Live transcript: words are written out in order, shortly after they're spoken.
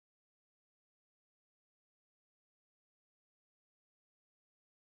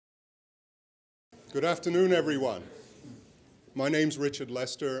Good afternoon, everyone. My name's Richard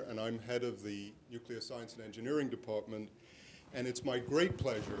Lester, and I'm head of the Nuclear Science and Engineering Department, and it's my great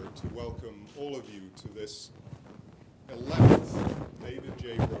pleasure to welcome all of you to this 11th David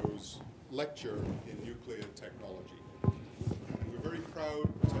J. Rose Lecture in Nuclear Technology. And we're very proud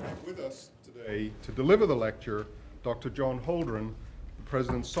to have with us today to deliver the lecture Dr. John Holdren, the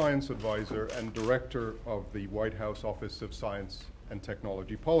President's Science Advisor and Director of the White House Office of Science and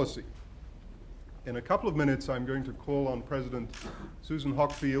Technology Policy. In a couple of minutes, I'm going to call on President Susan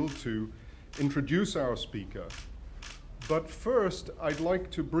Hockfield to introduce our speaker. But first, I'd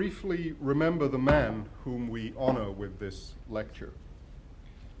like to briefly remember the man whom we honor with this lecture.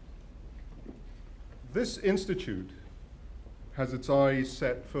 This institute has its eyes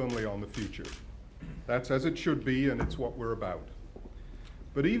set firmly on the future. That's as it should be, and it's what we're about.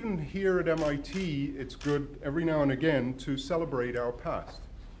 But even here at MIT, it's good every now and again to celebrate our past.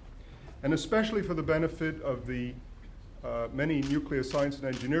 And especially for the benefit of the many nuclear science and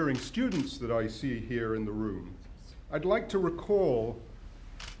engineering students that I see here in the room, I'd like to recall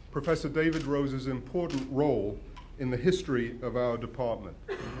Professor David Rose's important role in the history of our department.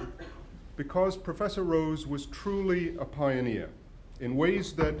 Because Professor Rose was truly a pioneer in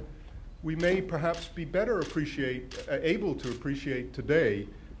ways that we may perhaps be better able to appreciate today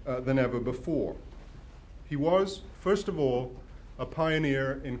than ever before. He was, first of all, a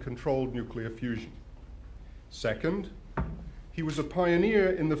pioneer in controlled nuclear fusion. Second, he was a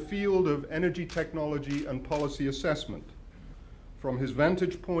pioneer in the field of energy technology and policy assessment. From his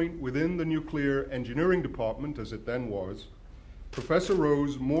vantage point within the nuclear engineering department, as it then was, Professor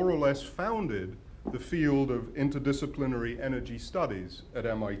Rose more or less founded the field of interdisciplinary energy studies at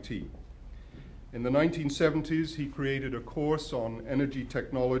MIT. In the 1970s, he created a course on energy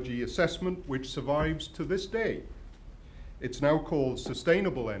technology assessment, which survives to this day. It's now called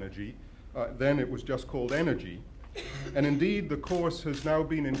Sustainable Energy. Then it was just called Energy. And indeed, the course has now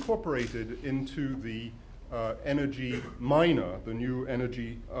been incorporated into the energy minor, the new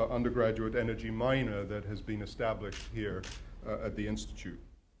energy undergraduate energy minor that has been established here at the Institute.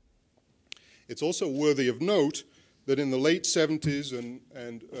 It's also worthy of note that in the late 70s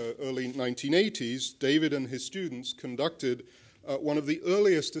and early 1980s, David and his students conducted one of the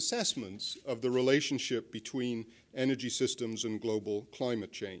earliest assessments of the relationship between energy systems and global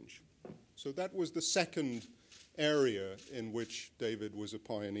climate change. So that was the second area in which David was a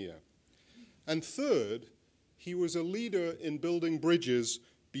pioneer. And third, he was a leader in building bridges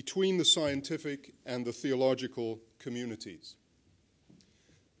between the scientific and the theological communities.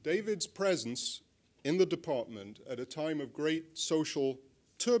 David's presence in the department at a time of great social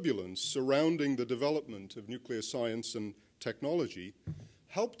turbulence surrounding the development of nuclear science and technology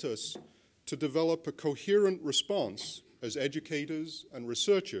helped us to develop a coherent response as educators and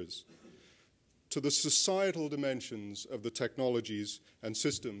researchers to the societal dimensions of the technologies and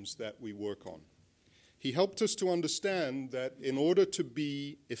systems that we work on. He helped us to understand that in order to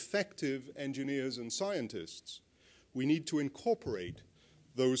be effective engineers and scientists, we need to incorporate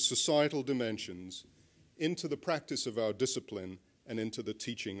those societal dimensions into the practice of our discipline and into the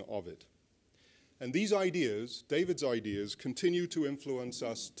teaching of it. And these ideas, David's ideas, continue to influence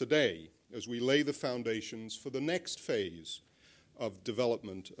us today as we lay the foundations for the next phase of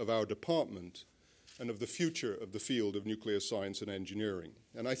development of our department and of the future of the field of nuclear science and engineering.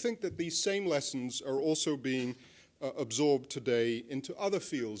 And I think that these same lessons are also being absorbed today into other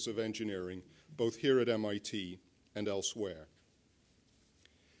fields of engineering, both here at MIT and elsewhere.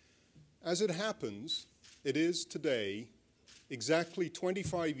 As it happens, it is today exactly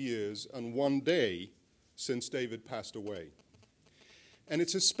 25 years and 1 day since David passed away. And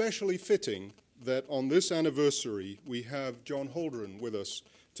it's especially fitting that on this anniversary, we have John Holdren with us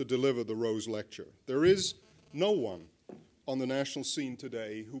to deliver the Rose Lecture. There is no one on the national scene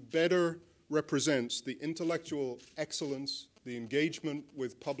today who better represents the intellectual excellence, the engagement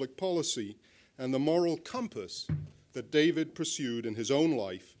with public policy, and the moral compass that David pursued in his own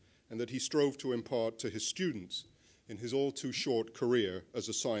life and that he strove to impart to his students in his all-too-short career as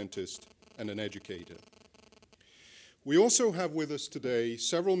a scientist and an educator. We also have with us today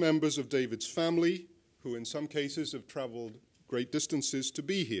several members of David's family who in some cases have traveled great distances to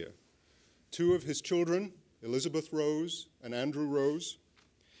be here. Two of his children, Elizabeth Rose and Andrew Rose,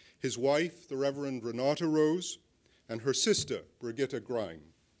 his wife, the Reverend Renata Rose, and her sister, Brigitte Grime,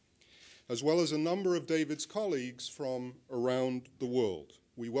 as well as a number of David's colleagues from around the world.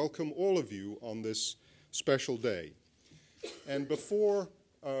 We welcome all of you on this special day. And before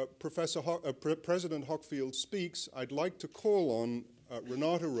President Hockfield speaks, I'd like to call on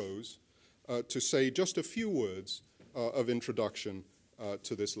Renata Rose to say just a few words of introduction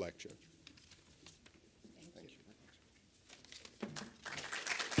to this lecture.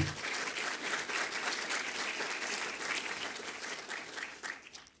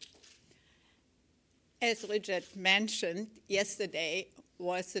 As Richard mentioned, yesterday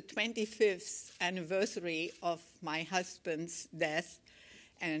was the 25th anniversary of my husband's death,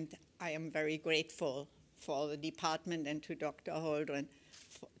 and I am very grateful for the department and to Dr. Holdren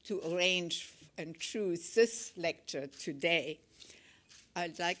to arrange and choose this lecture today.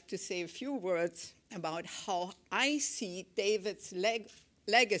 I'd like to say a few words about how I see David's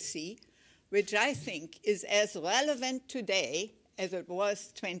legacy, which I think is as relevant today as it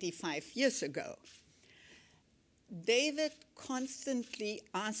was 25 years ago. David constantly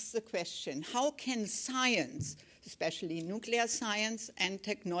asks the question, how can science, especially nuclear science and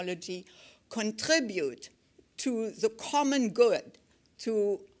technology, contribute to the common good,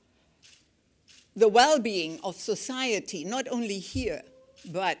 to the well-being of society, not only here,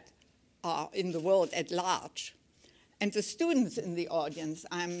 but in the world at large? And the students in the audience,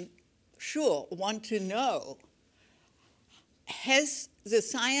 I'm sure, want to know, has the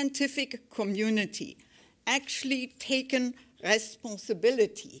scientific community actually taken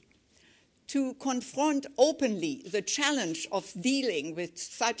responsibility to confront openly the challenge of dealing with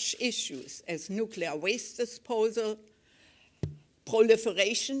such issues as nuclear waste disposal,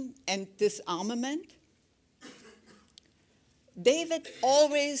 proliferation, and disarmament? David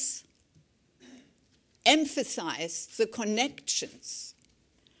always emphasized the connections,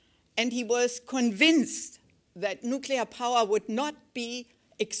 and he was convinced that nuclear power would not be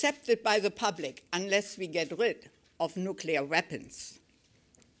accepted by the public unless we get rid of nuclear weapons.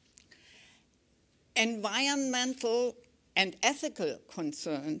 Environmental and ethical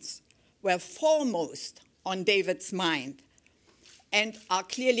concerns were foremost on David's mind and are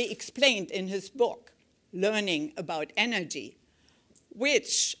clearly explained in his book, Learning About Energy,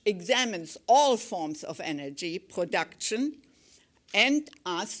 which examines all forms of energy production and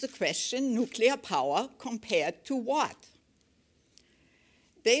asks the question, nuclear power compared to what?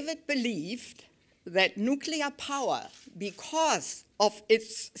 David believed that nuclear power, because of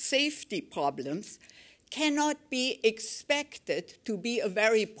its safety problems, cannot be expected to be a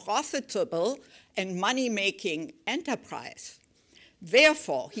very profitable and money-making enterprise.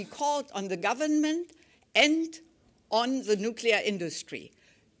 Therefore, he called on the government and on the nuclear industry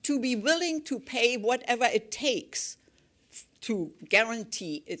to be willing to pay whatever it takes to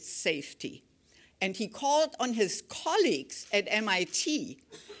guarantee its safety. And he called on his colleagues at MIT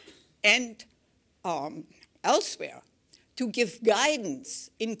and elsewhere to give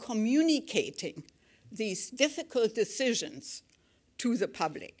guidance in communicating these difficult decisions to the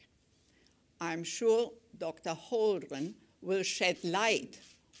public. I'm sure Dr. Holdren will shed light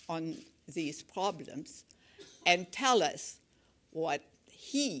on these problems and tell us what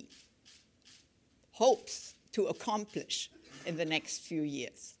he hopes to accomplish in the next few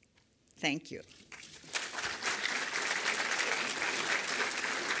years. Thank you.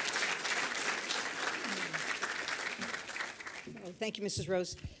 Thank you, Mrs.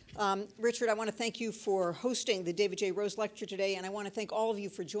 Rose. Richard, I want to thank you for hosting the David J. Rose Lecture today, and I want to thank all of you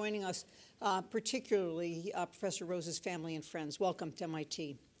for joining us, particularly Professor Rose's family and friends. Welcome to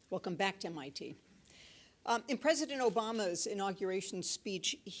MIT. Welcome back to MIT. In President Obama's inauguration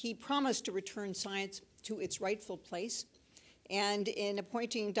speech, he promised to return science to its rightful place, and in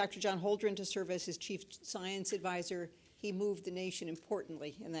appointing Dr. John Holdren to serve as his chief science advisor, he moved the nation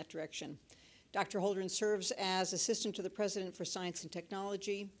importantly in that direction. Dr. Holdren serves as Assistant to the President for Science and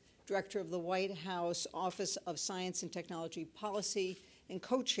Technology, Director of the White House Office of Science and Technology Policy, and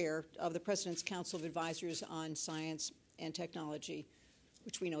co-chair of the President's Council of Advisors on Science and Technology,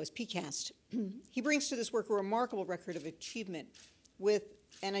 which we know as PCAST. He brings to this work a remarkable record of achievement with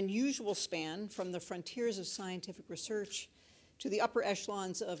an unusual span from the frontiers of scientific research to the upper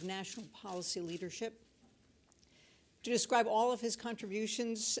echelons of national policy leadership. To describe all of his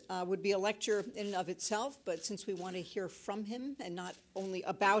contributions would be a lecture in and of itself, but since we want to hear from him and not only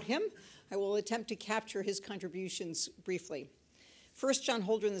about him, I will attempt to capture his contributions briefly. First, John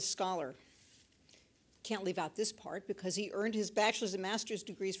Holdren, the scholar. Can't leave out this part because he earned his bachelor's and master's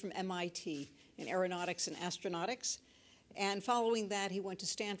degrees from MIT in aeronautics and astronautics. And following that, he went to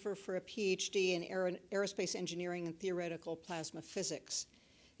Stanford for a PhD in aerospace engineering and theoretical plasma physics.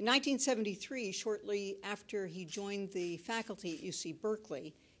 In 1973, shortly after he joined the faculty at UC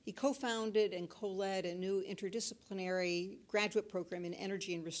Berkeley, he co-founded and co-led a new interdisciplinary graduate program in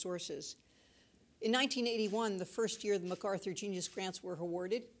energy and resources. In 1981, the first year the MacArthur Genius Grants were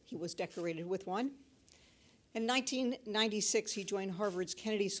awarded, he was decorated with one. In 1996, he joined Harvard's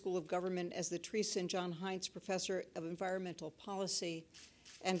Kennedy School of Government as the Teresa and John Heinz Professor of Environmental Policy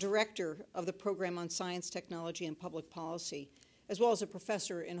and Director of the Program on Science, Technology, and Public Policy, as well as a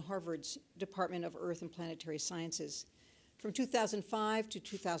professor in Harvard's Department of Earth and Planetary Sciences. From 2005 to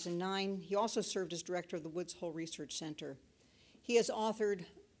 2009, he also served as director of the Woods Hole Research Center. He has authored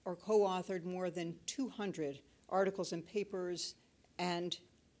or co-authored more than 200 articles and papers and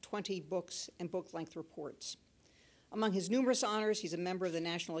 20 books and book-length reports. Among his numerous honors, he's a member of the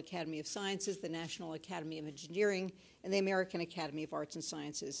National Academy of Sciences, the National Academy of Engineering, and the American Academy of Arts and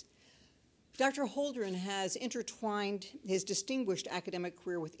Sciences. Dr. Holdren has intertwined his distinguished academic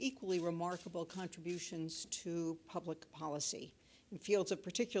career with equally remarkable contributions to public policy in fields of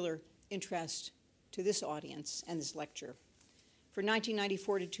particular interest to this audience and this lecture. From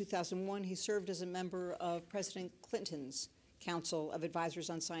 1994 to 2001, he served as a member of President Clinton's Council of Advisors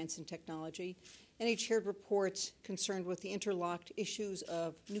on Science and Technology, and he chaired reports concerned with the interlocked issues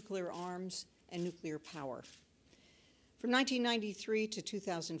of nuclear arms and nuclear power. From 1993 to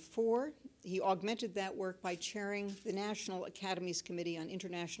 2004, he augmented that work by chairing the National Academy's Committee on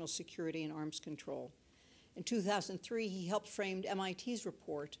International Security and Arms Control. In 2003, he helped frame MIT's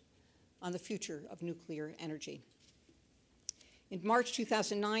report on the future of nuclear energy. In March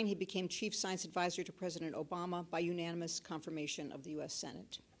 2009, he became Chief Science Advisor to President Obama by unanimous confirmation of the U.S.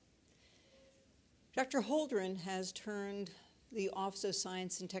 Senate. Dr. Holdren has turned the Office of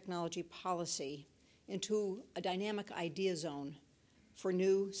Science and Technology Policy into a dynamic idea zone for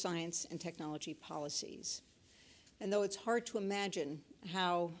new science and technology policies. And though it's hard to imagine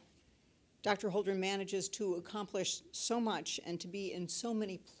how Dr. Holdren manages to accomplish so much and to be in so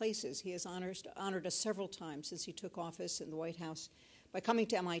many places, he has honored us several times since he took office in the White House by coming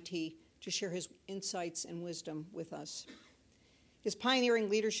to MIT to share his insights and wisdom with us. His pioneering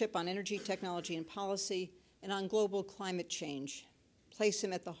leadership on energy, technology, and policy, and on global climate change place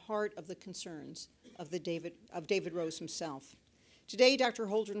him at the heart of the concerns of David Rose himself. Today, Dr.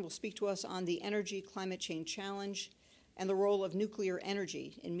 Holdren will speak to us on the energy climate change challenge and the role of nuclear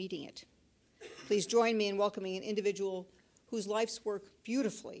energy in meeting it. Please join me in welcoming an individual whose life's work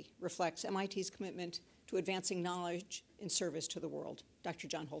beautifully reflects MIT's commitment to advancing knowledge in service to the world, Dr.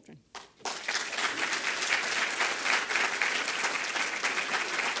 John Holdren.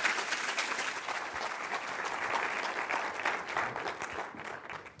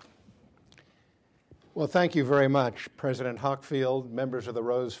 Well, thank you very much, President Hockfield, members of the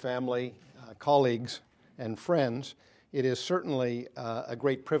Rose family, colleagues, and friends. It is certainly a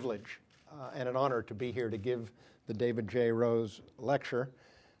great privilege and an honor to be here to give the David J. Rose lecture.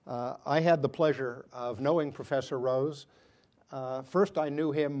 I had the pleasure of knowing Professor Rose. First, I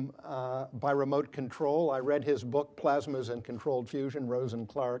knew him by remote control. I read his book, Plasmas and Controlled Fusion, Rose and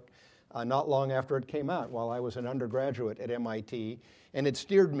Clark, not long after it came out while I was an undergraduate at MIT, and it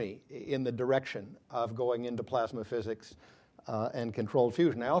steered me in the direction of going into plasma physics and controlled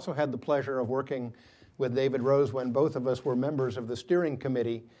fusion. I also had the pleasure of working with David Rose when both of us were members of the steering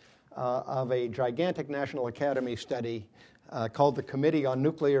committee of a gigantic National Academy study called the Committee on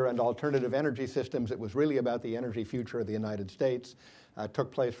Nuclear and Alternative Energy Systems. It was really about the energy future of the United States. It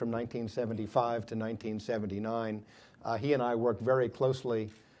took place from 1975 to 1979. He and I worked very closely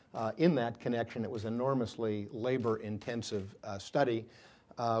in that connection. It was an enormously labor-intensive study.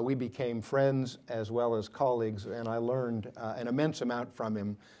 We became friends as well as colleagues, and I learned an immense amount from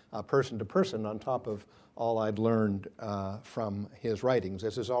him person to person on top of all I'd learned from his writings.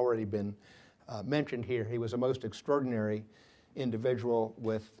 As has already been mentioned here, he was a most extraordinary individual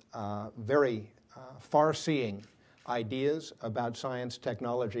with very far-seeing ideas about science,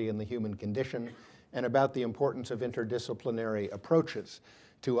 technology, and the human condition, and about the importance of interdisciplinary approaches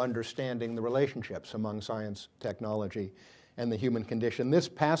to understanding the relationships among science, technology, and the human condition. This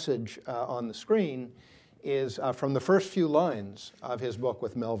passage on the screen is from the first few lines of his book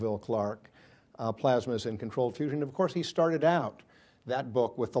with Melville Clark, Plasmas and Controlled Fusion. Of course, he started out that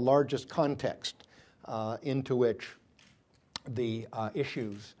book with the largest context into which the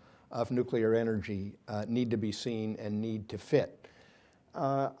issues of nuclear energy need to be seen and need to fit.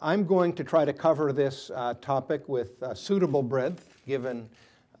 I'm going to try to cover this topic with suitable breadth, given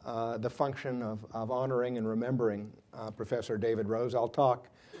the function of honoring and remembering Professor David Rose. I'll talk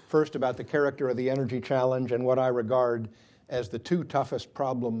first about the character of the energy challenge and what I regard as the two toughest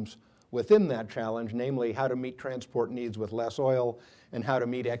problems within that challenge, namely how to meet transport needs with less oil and how to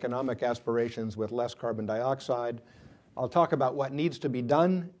meet economic aspirations with less carbon dioxide. I'll talk about what needs to be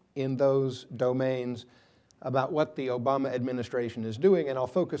done in those domains, about what the Obama administration is doing, and I'll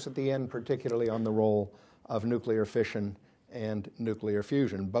focus at the end particularly on the role of nuclear fission and nuclear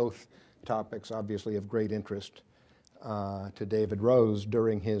fusion, both topics obviously of great interest to David Rose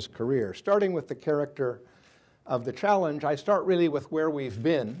during his career. Starting with the character of the challenge, I start really with where we've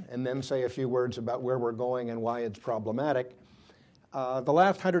been and then say a few words about where we're going and why it's problematic. The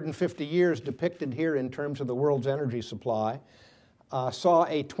last 150 years depicted here in terms of the world's energy supply saw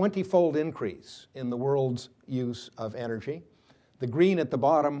a 20-fold increase in the world's use of energy. The green at the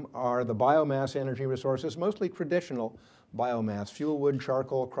bottom are the biomass energy resources, mostly traditional biomass, fuel wood,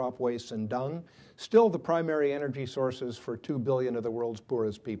 charcoal, crop wastes, and dung, still the primary energy sources for 2 billion of the world's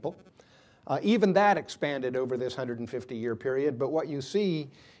poorest people. Even that expanded over this 150-year period, but what you see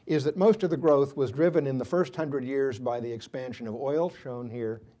is that most of the growth was driven in the first 100 years by the expansion of oil, shown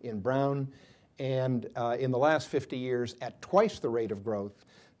here in brown, and in the last 50 years, at twice the rate of growth,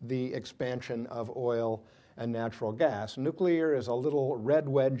 the expansion of oil and natural gas. Nuclear is a little red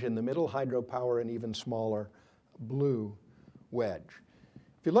wedge in the middle, hydropower an even smaller blue wedge.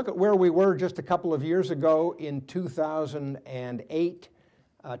 If you look at where we were just a couple of years ago in 2008,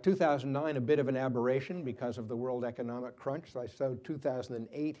 2009, a bit of an aberration because of the world economic crunch. So I showed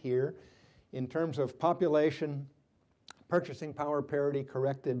 2008 here. In terms of population, purchasing power parity,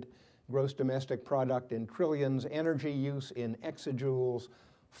 corrected gross domestic product in trillions, energy use in exajoules,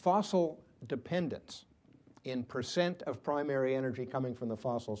 fossil dependence in percent of primary energy coming from the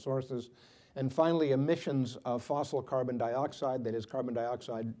fossil sources, and finally emissions of fossil carbon dioxide, that is carbon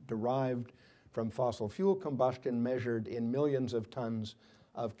dioxide derived from fossil fuel combustion measured in millions of tons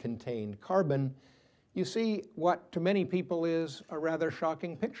of contained carbon. You see what to many people is a rather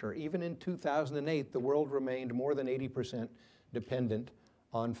shocking picture. Even in 2008, the world remained more than 80% dependent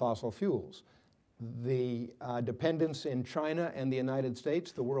on fossil fuels. The dependence in China and the United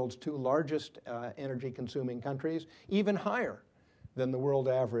States, the world's two largest energy-consuming countries, even higher than the world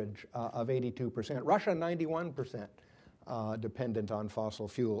average of 82%. Russia, 91% dependent on fossil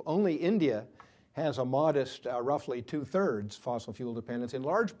fuel. Only India has a modest, roughly 2/3 fossil fuel dependence, in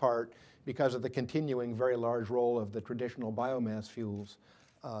large part because of the continuing very large role of the traditional biomass fuels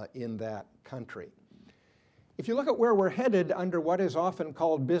in that country. If you look at where we're headed under what is often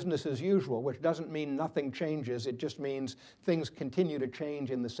called business as usual, which doesn't mean nothing changes, it just means things continue to change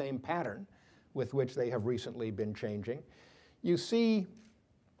in the same pattern with which they have recently been changing, you see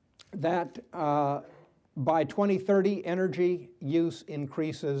that by 2030, energy use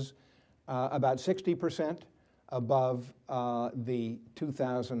increases about 60% above the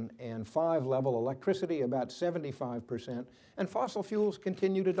 2005 level, electricity about 75%, and fossil fuels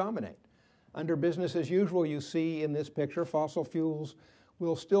continue to dominate. Under business as usual, you see in this picture, fossil fuels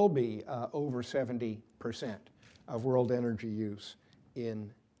will still be over 70% of world energy use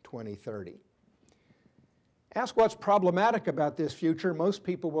in 2030. Ask what's problematic about this future. Most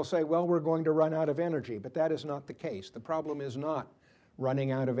people will say, well, we're going to run out of energy, but that is not the case. The problem is not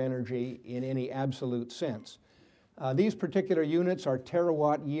running out of energy in any absolute sense. These particular units are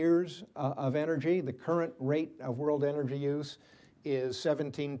terawatt years of energy. The current rate of world energy use is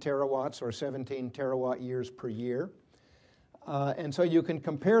 17 terawatts or 17 terawatt years per year. And so you can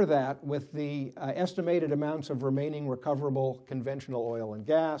compare that with the estimated amounts of remaining recoverable conventional oil and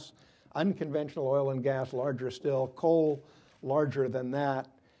gas, unconventional oil and gas larger still, coal larger than that,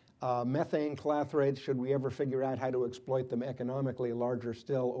 methane clathrates, should we ever figure out how to exploit them economically, larger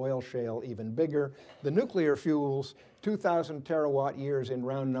still, oil shale even bigger. The nuclear fuels, 2,000 terawatt years in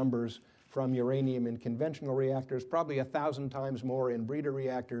round numbers from uranium in conventional reactors, probably 1,000 times more in breeder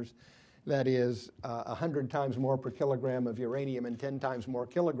reactors. That is 100 times more per kilogram of uranium and 10 times more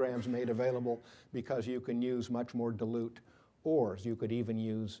kilograms made available because you can use much more dilute ores. You could even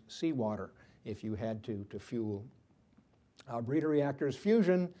use seawater if you had to fuel breeder reactors.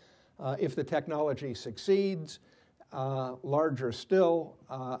 Fusion, if the technology succeeds, larger still,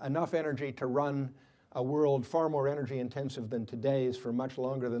 enough energy to run a world far more energy intensive than today's for much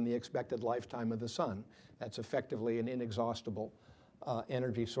longer than the expected lifetime of the sun. That's effectively an inexhaustible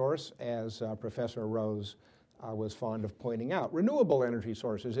energy source, as Professor Rose was fond of pointing out. Renewable energy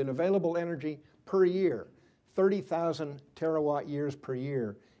sources in available energy per year, 30,000 terawatt years per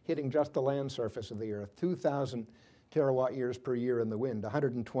year, hitting just the land surface of the earth, 2,000 terawatt years per year in the wind,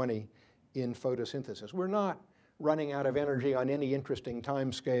 120 in photosynthesis. We're not running out of energy on any interesting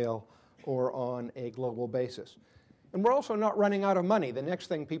time scale or on a global basis. And we're also not running out of money. The next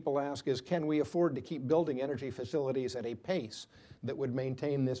thing people ask is, can we afford to keep building energy facilities at a pace that would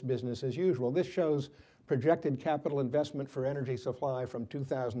maintain this business as usual? This shows projected capital investment for energy supply from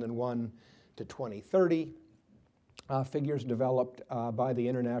 2001 to 2030, figures developed by the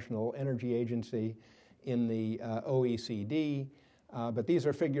International Energy Agency in the OECD. But these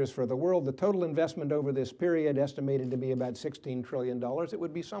are figures for the world. The total investment over this period estimated to be about $16 trillion. It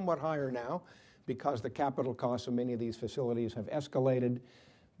would be somewhat higher now because the capital costs of many of these facilities have escalated.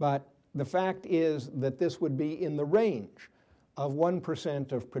 But the fact is that this would be in the range of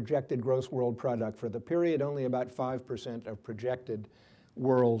 1% of projected gross world product for the period, only about 5% of projected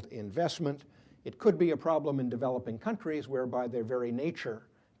world investment. It could be a problem in developing countries where by their very nature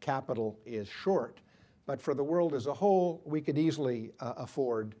capital is short. But for the world as a whole, we could easily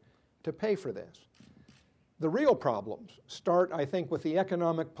afford to pay for this. The real problems start, I think, with the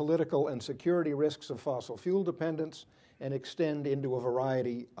economic, political, and security risks of fossil fuel dependence and extend into a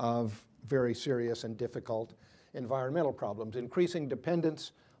variety of very serious and difficult environmental problems. Increasing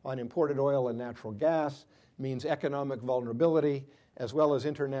dependence on imported oil and natural gas means economic vulnerability, as well as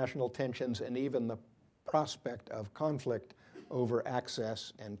international tensions and even the prospect of conflict over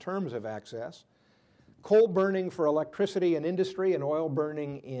access and terms of access. Coal burning for electricity and industry and oil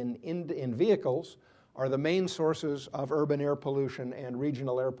burning in vehicles are the main sources of urban air pollution and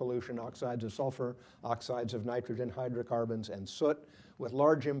regional air pollution, oxides of sulfur, oxides of nitrogen, hydrocarbons, and soot, with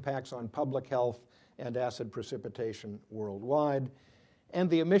large impacts on public health and acid precipitation worldwide. And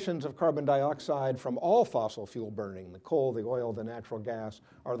the emissions of carbon dioxide from all fossil fuel burning, the coal, the oil, the natural gas,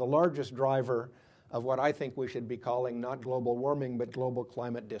 are the largest driver of what I think we should be calling not global warming, but global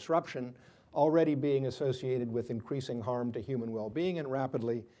climate disruption, already being associated with increasing harm to human well-being and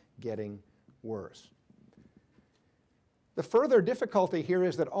rapidly getting worse. The further difficulty here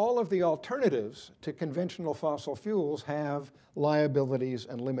is that all of the alternatives to conventional fossil fuels have liabilities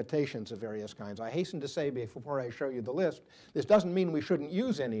and limitations of various kinds. I hasten to say before I show you the list, this doesn't mean we shouldn't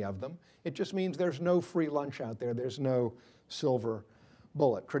use any of them. It just means there's no free lunch out there. There's no silver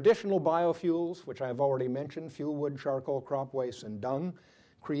bullet. Traditional biofuels, which I've already mentioned, fuel wood, charcoal, crop waste, and dung,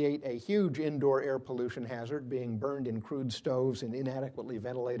 create a huge indoor air pollution hazard, being burned in crude stoves in inadequately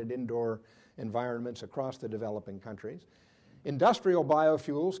ventilated indoor environments across the developing countries. Industrial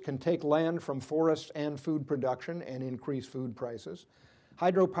biofuels can take land from forests and food production and increase food prices.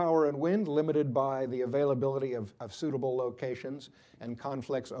 Hydropower and wind, limited by the availability of suitable locations and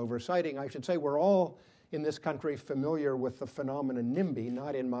conflicts over siting. I should say we're all in this country familiar with the phenomenon NIMBY,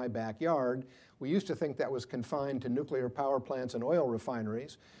 not in my backyard. We used to think that was confined to nuclear power plants and oil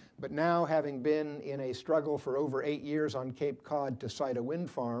refineries, but now, having been in a struggle for over 8 years on Cape Cod to site a wind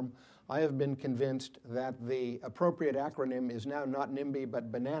farm, I have been convinced that the appropriate acronym is now not NIMBY,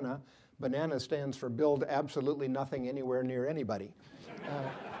 but BANANA. BANANA stands for Build Absolutely Nothing Anywhere Near Anybody.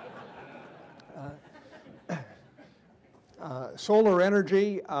 Solar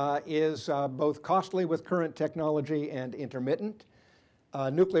energy is both costly with current technology and intermittent.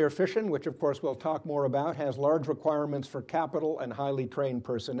 Nuclear fission, which of course we'll talk more about, has large requirements for capital and highly trained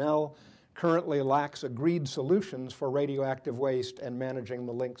personnel, currently lacks agreed solutions for radioactive waste and managing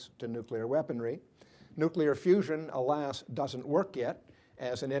the links to nuclear weaponry. Nuclear fusion, alas, doesn't work yet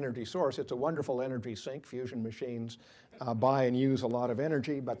as an energy source. It's a wonderful energy sink. Fusion machines buy and use a lot of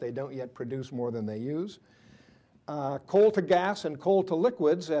energy, but they don't yet produce more than they use. Coal to gas and coal to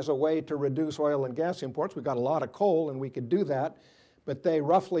liquids as a way to reduce oil and gas imports. We've got a lot of coal and we could do that, but they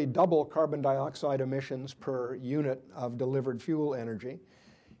roughly double carbon dioxide emissions per unit of delivered fuel energy.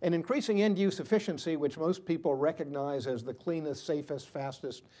 And increasing end-use efficiency, which most people recognize as the cleanest, safest,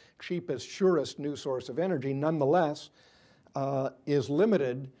 fastest, cheapest, surest new source of energy, nonetheless is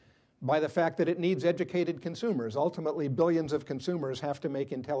limited by the fact that it needs educated consumers. Ultimately, billions of consumers have to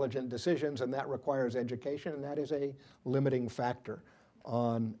make intelligent decisions, and that requires education, and that is a limiting factor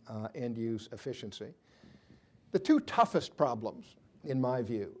on end-use efficiency. The two toughest problems, in my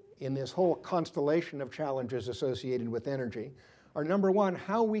view, in this whole constellation of challenges associated with energy are, number one,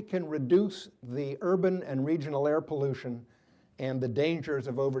 how we can reduce the urban and regional air pollution and the dangers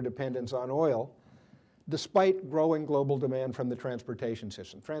of overdependence on oil, despite growing global demand from the transportation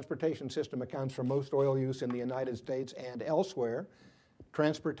system. Transportation system accounts for most oil use in the United States and elsewhere.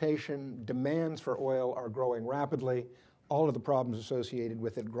 Transportation demands for oil are growing rapidly. All of the problems associated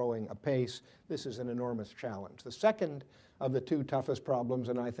with it growing apace. This is an enormous challenge. The second of the two toughest problems,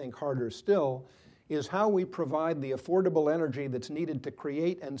 and I think harder still, is how we provide the affordable energy that's needed to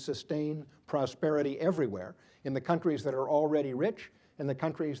create and sustain prosperity everywhere, in the countries that are already rich and the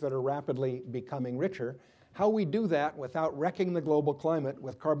countries that are rapidly becoming richer. How we do that without wrecking the global climate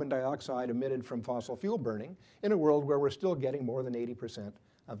with carbon dioxide emitted from fossil fuel burning in a world where we're still getting more than 80%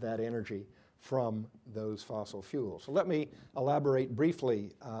 of that energy from those fossil fuels. So let me elaborate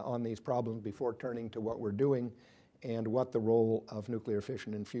briefly on these problems before turning to what we're doing and what the role of nuclear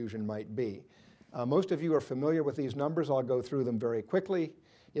fission and fusion might be. Most of you are familiar with these numbers. I'll go through them very quickly.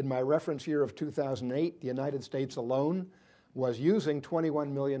 In my reference year of 2008, the United States alone was using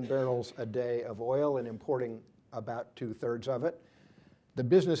 21 million barrels a day of oil and importing about 2/3 of it. The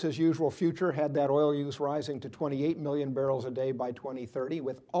business as usual future had that oil use rising to 28 million barrels a day by 2030,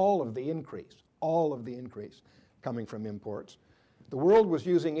 with all of the increase coming from imports. The world was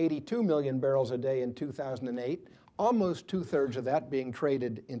using 82 million barrels a day in 2008, almost 2/3 of that being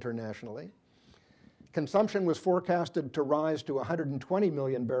traded internationally. Consumption was forecasted to rise to 120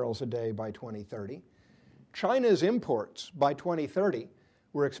 million barrels a day by 2030. China's imports by 2030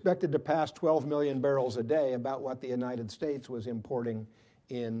 were expected to pass 12 million barrels a day, about what the United States was importing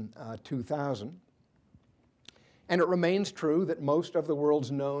in 2000. And it remains true that most of the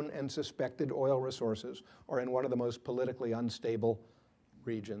world's known and suspected oil resources are in one of the most politically unstable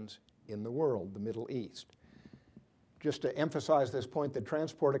regions in the world, the Middle East. Just to emphasize this point that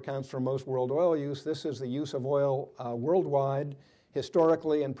transport accounts for most world oil use, this is the use of oil worldwide,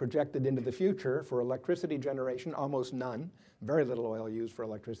 historically and projected into the future. For electricity generation, almost none. Very little oil used for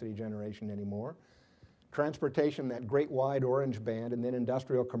electricity generation anymore. Transportation, that great wide orange band, and then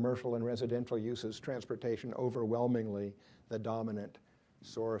industrial, commercial, and residential uses, transportation overwhelmingly the dominant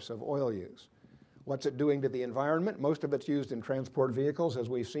source of oil use. What's it doing to the environment? Most of it's used in transport vehicles. As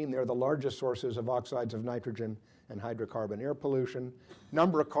we've seen, they're the largest sources of oxides of nitrogen and hydrocarbon air pollution.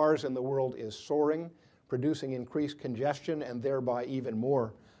 Number of cars in the world is soaring, producing increased congestion and thereby even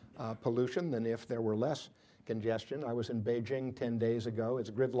more pollution than if there were less congestion. I was in Beijing 10 days ago. It's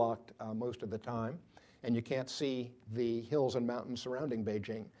gridlocked most of the time, and you can't see the hills and mountains surrounding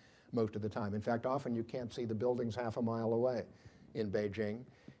Beijing most of the time. In fact, often you can't see the buildings half a mile away in Beijing.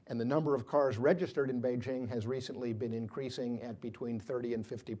 And the number of cars registered in Beijing has recently been increasing at between 30 and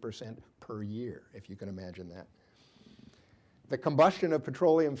 50% per year, if you can imagine that. The combustion of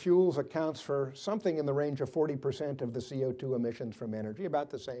petroleum fuels accounts for something in the range of 40% of the CO2 emissions from energy, about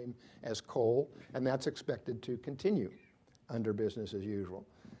the same as coal, and that's expected to continue under business as usual.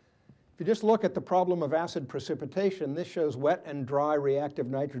 If you just look at the problem of acid precipitation, this shows wet and dry reactive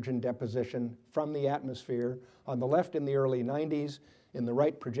nitrogen deposition from the atmosphere. On the left in the early 90s, in the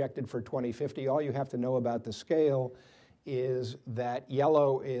right projected for 2050. All you have to know about the scale is that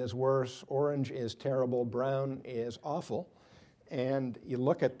yellow is worse, orange is terrible, brown is awful. And you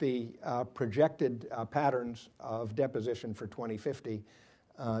look at the projected patterns of deposition for 2050,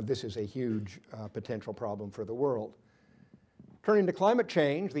 this is a huge potential problem for the world. Turning to climate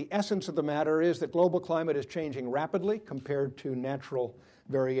change, the essence of the matter is that global climate is changing rapidly compared to natural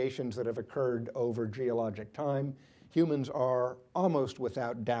variations that have occurred over geologic time. Humans are almost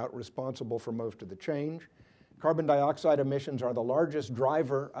without doubt responsible for most of the change. Carbon dioxide emissions are the largest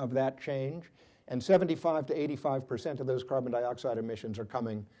driver of that change, and 75 to 85% of those carbon dioxide emissions are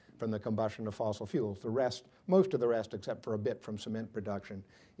coming from the combustion of fossil fuels. The rest, most of the rest, except for a bit from cement production,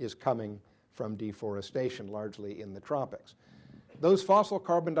 is coming from deforestation, largely in the tropics. Those fossil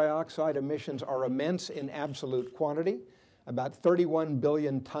carbon dioxide emissions are immense in absolute quantity, about 31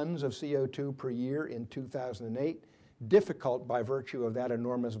 billion tons of CO2 per year in 2008, difficult by virtue of that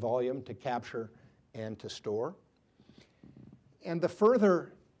enormous volume to capture and to store. And the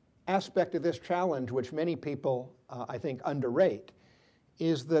further aspect of this challenge, which many people, I think, underrate,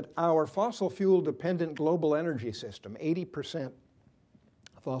 is that our fossil fuel dependent global energy system, 80%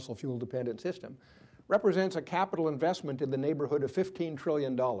 fossil fuel dependent system, represents a capital investment in the neighborhood of $15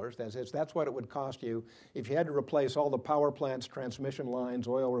 trillion. That's what it would cost you if you had to replace all the power plants, transmission lines,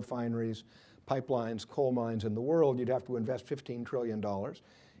 oil refineries, pipelines, coal mines in the world. You'd have to invest $15 trillion.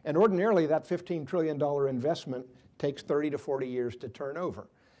 And ordinarily, that $15 trillion investment takes 30 to 40 years to turn over.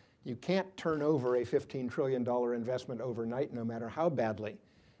 You can't turn over a $15 trillion investment overnight, no matter how badly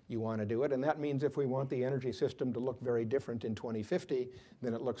you want to do it. And that means if we want the energy system to look very different in 2050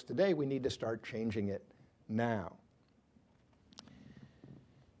 than it looks today, we need to start changing it now.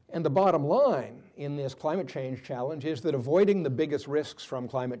 And the bottom line in this climate change challenge is that avoiding the biggest risks from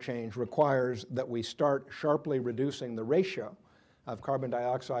climate change requires that we start sharply reducing the ratio of carbon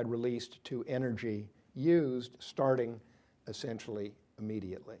dioxide released to energy used, starting essentially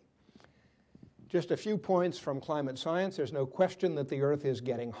immediately. Just a few points from climate science. There's no question that the Earth is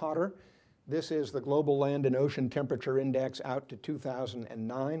getting hotter. This is the global land and ocean temperature index out to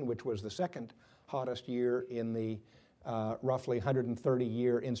 2009, which was the second hottest year in the roughly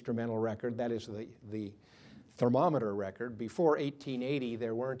 130-year instrumental record. That is the thermometer record. Before 1880,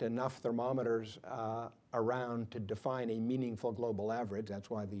 there weren't enough thermometers around to define a meaningful global average. That's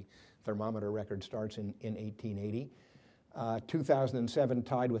why the thermometer record starts in 1880. 2007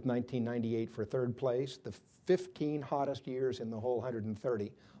 tied with 1998 for third place. The 15 hottest years in the whole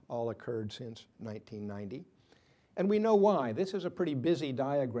 130 all occurred since 1990. And we know why. This is a pretty busy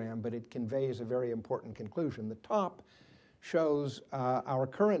diagram, but it conveys a very important conclusion. The top shows our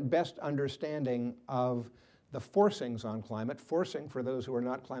current best understanding of the forcings on climate. Forcing, for those who are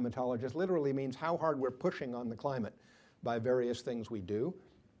not climatologists, literally means how hard we're pushing on the climate by various things we do.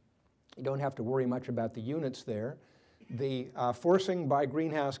 You don't have to worry much about the units there. The forcing by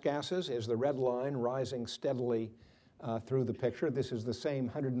greenhouse gases is the red line rising steadily through the picture. This is the same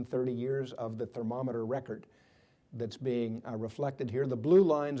 130 years of the thermometer record that's being reflected here. The blue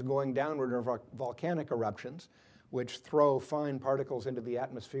lines going downward are volcanic eruptions, which throw fine particles into the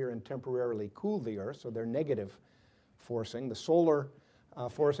atmosphere and temporarily cool the Earth, so they're negative forcing. The solar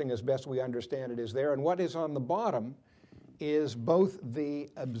forcing, as best we understand it, is there. And what is on the bottom is both the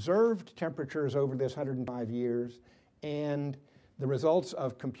observed temperatures over this 105 years and the results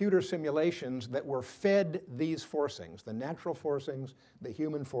of computer simulations that were fed these forcings, the natural forcings, the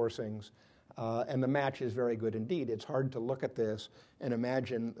human forcings, and the match is very good indeed. It's hard to look at this and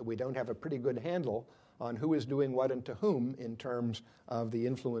imagine that we don't have a pretty good handle on who is doing what and to whom in terms of the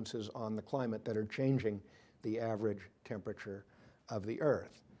influences on the climate that are changing the average temperature of the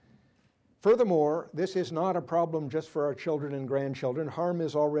Earth. Furthermore, this is not a problem just for our children and grandchildren. Harm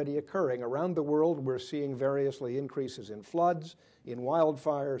is already occurring. Around the world, we're seeing variously increases in floods, in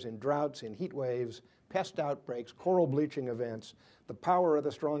wildfires, in droughts, in heat waves, pest outbreaks, coral bleaching events, the power of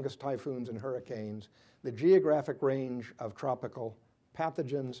the strongest typhoons and hurricanes, the geographic range of tropical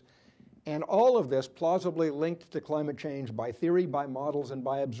pathogens, and all of this plausibly linked to climate change by theory, by models, and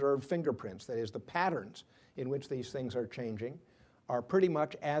by observed fingerprints. That is, the patterns in which these things are changing are pretty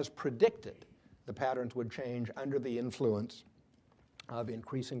much as predicted. The patterns would change under the influence of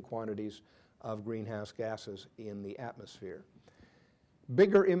increasing quantities of greenhouse gases in the atmosphere.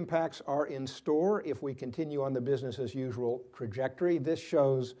 Bigger impacts are in store if we continue on the business as usual trajectory. This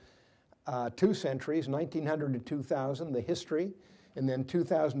shows 2 centuries, 1900 to 2000, the history, and then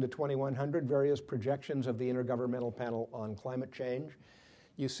 2000 to 2100, various projections of the Intergovernmental Panel on Climate Change.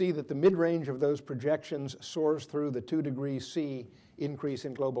 You see that the mid-range of those projections soars through the 2 degrees C increase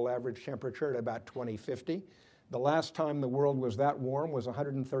in global average temperature at about 2050. The last time the world was that warm was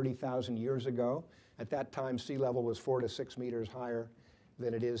 130,000 years ago. At that time, sea level was 4 to 6 meters higher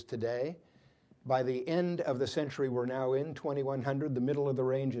than it is today. By the end of the century we're now in, 2100, the middle of the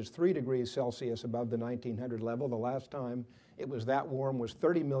range is 3 degrees Celsius above the 1900 level. The last time it was that warm was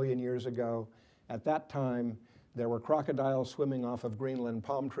 30 million years ago. At that time, there were crocodiles swimming off of Greenland,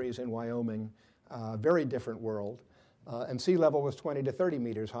 palm trees in Wyoming, very different world. And sea level was 20 to 30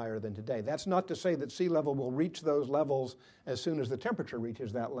 meters higher than today. That's not to say that sea level will reach those levels as soon as the temperature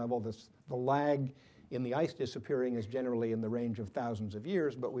reaches that level. The lag in the ice disappearing is generally in the range of thousands of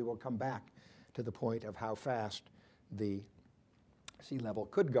years, but we will come back to the point of how fast the sea level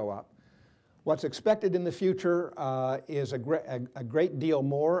could go up. What's expected in the future is a great deal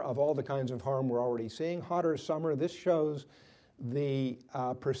more of all the kinds of harm we're already seeing. Hotter summer, this shows the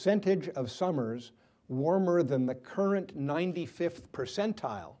percentage of summers warmer than the current 95th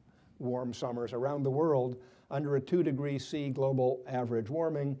percentile warm summers around the world under a 2 degrees C global average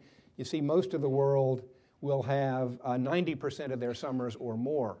warming. You see most of the world will have 90% of their summers or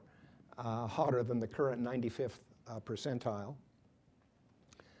more hotter than the current 95th percentile.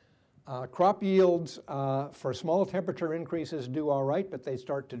 Crop yields for small temperature increases do all right, but they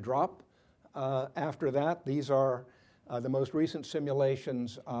start to drop after that. These are the most recent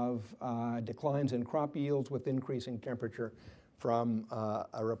simulations of declines in crop yields with increasing temperature from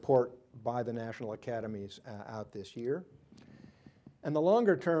a report by the National Academies out this year. And the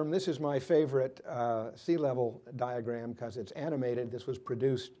longer term, this is my favorite sea level diagram because it's animated. This was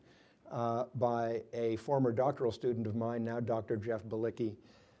produced by a former doctoral student of mine, now Dr. Jeff Balicki.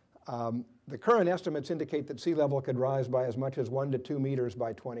 The current estimates indicate that sea level could rise by as much as 1 to 2 meters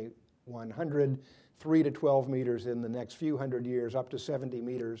by 2100, 3 to 12 meters in the next few hundred years, up to 70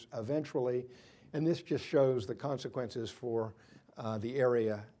 meters eventually. And this just shows the consequences for the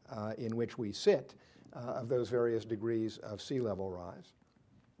area in which we sit of those various degrees of sea level rise.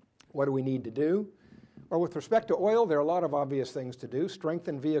 What do we need to do? Well, with respect to oil, there are a lot of obvious things to do.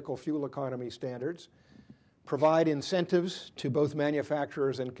 Strengthen vehicle fuel economy standards, provide incentives to both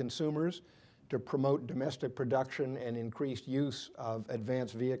manufacturers and consumers to promote domestic production and increased use of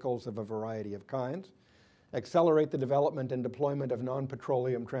advanced vehicles of a variety of kinds, accelerate the development and deployment of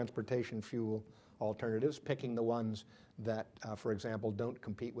non-petroleum transportation fuel alternatives, picking the ones that, for example, don't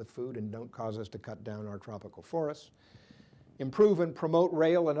compete with food and don't cause us to cut down our tropical forests, improve and promote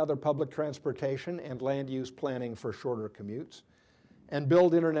rail and other public transportation and land use planning for shorter commutes, and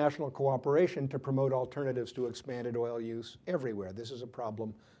build international cooperation to promote alternatives to expanded oil use everywhere. This is a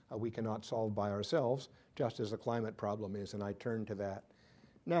problem we cannot solve by ourselves, just as the climate problem is, and I turn to that.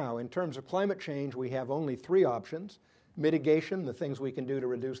 Now, in terms of climate change, we have only 3 options. Mitigation, the things we can do to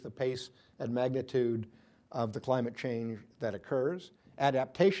reduce the pace and magnitude of the climate change that occurs.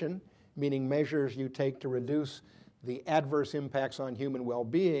 Adaptation, meaning measures you take to reduce the adverse impacts on human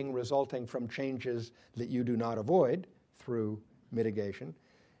well-being resulting from changes that you do not avoid through mitigation.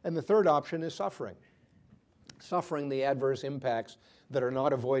 And the third option is suffering. Suffering the adverse impacts that are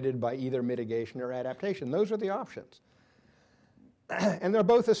not avoided by either mitigation or adaptation. Those are the options. And they're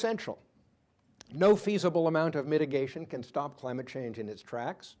both essential. No feasible amount of mitigation can stop climate change in its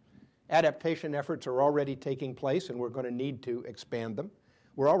tracks. Adaptation efforts are already taking place, and we're going to need to expand them.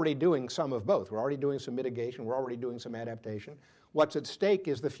 We're already doing some of both. We're already doing some mitigation. We're already doing some adaptation. What's at stake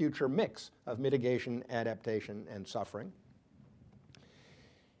is the future mix of mitigation, adaptation, and suffering.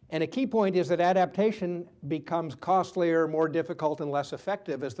 And a key point is that adaptation becomes costlier, more difficult, and less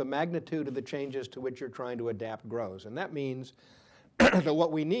effective as the magnitude of the changes to which you're trying to adapt grows. And that means that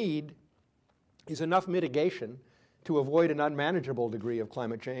what we need is enough mitigation to avoid an unmanageable degree of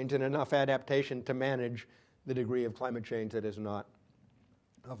climate change and enough adaptation to manage the degree of climate change that is not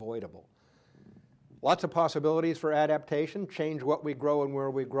avoidable. Lots of possibilities for adaptation: change what we grow and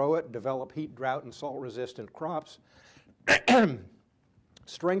where we grow it, develop heat, drought, and salt-resistant crops,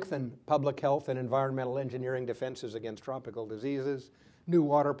 strengthen public health and environmental engineering defenses against tropical diseases, new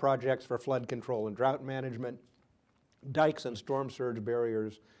water projects for flood control and drought management, dikes and storm surge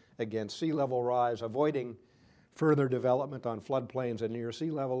barriers against sea level rise, avoiding further development on floodplains and near sea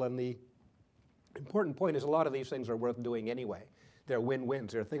level. And the important point is a lot of these things are worth doing anyway. They're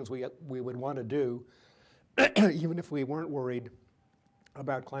win-wins. They're things we would want to do even if we weren't worried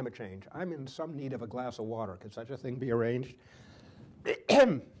about climate change. I'm in some need of a glass of water. Could such a thing be arranged?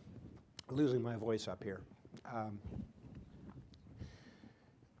 Losing my voice up here.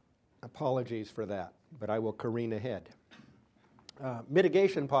 Apologies for that, but I will careen ahead.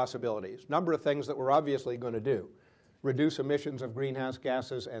 Mitigation possibilities. Number of things that we're obviously going to do. Reduce emissions of greenhouse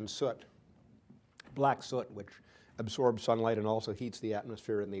gases and soot. Black soot, which absorbs sunlight and also heats the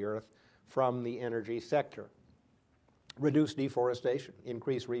atmosphere and the earth, from the energy sector. Reduce deforestation,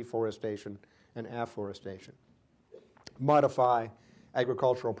 increase reforestation and afforestation. Modify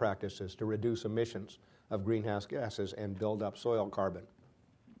agricultural practices to reduce emissions of greenhouse gases and build up soil carbon.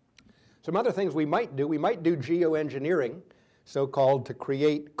 Some other things we might do geoengineering, so-called, to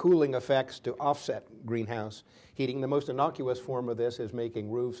create cooling effects to offset greenhouse heating. The most innocuous form of this is making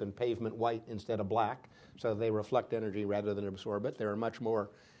roofs and pavement white instead of black, so they reflect energy rather than absorb it. There are much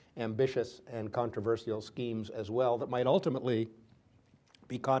more ambitious and controversial schemes as well that might ultimately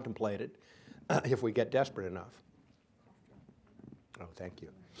be contemplated if we get desperate enough. Oh, thank you.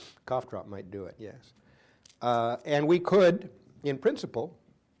 Cough drop might do it, yes. And we could, in principle,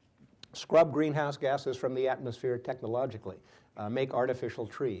 scrub greenhouse gases from the atmosphere technologically, make artificial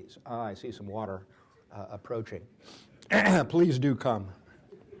trees. I see some water approaching. Please do come.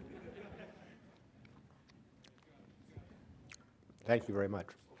 Thank you very much.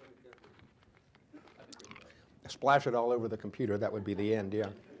 Splash it all over the computer, that would be the end, yeah.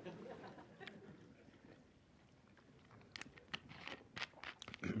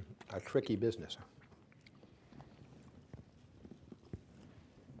 A tricky business.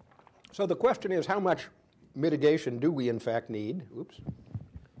 So the question is, how much mitigation do we in fact need? Oops.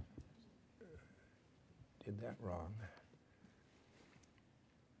 Did that wrong.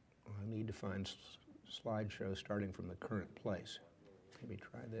 I need to find slideshow starting from the current place. Let me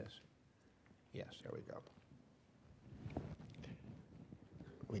try this. Yes, there we go.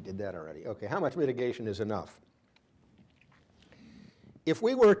 We did that already. Okay, how much mitigation is enough? If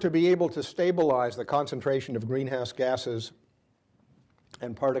we were to be able to stabilize the concentration of greenhouse gases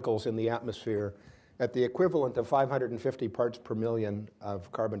and particles in the atmosphere at the equivalent of 550 parts per million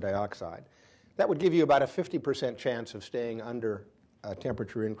of carbon dioxide, that would give you about a 50% chance of staying under a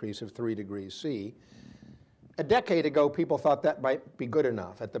temperature increase of 3 degrees C. A decade ago, people thought that might be good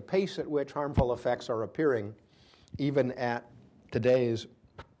enough. At the pace at which harmful effects are appearing, even at today's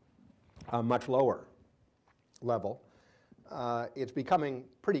much lower level, it's becoming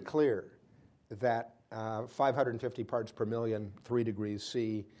pretty clear that 550 parts per million, 3 degrees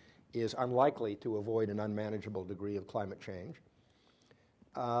C, is unlikely to avoid an unmanageable degree of climate change.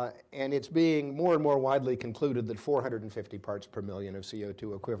 And it's being more and more widely concluded that 450 parts per million of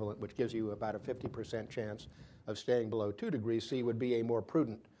CO2 equivalent, which gives you about a 50% chance of staying below 2 degrees C, would be a more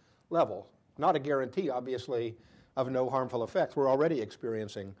prudent level. Not a guarantee, obviously, of no harmful effects. We're already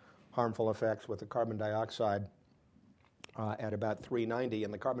experiencing harmful effects with the carbon dioxide at about 390,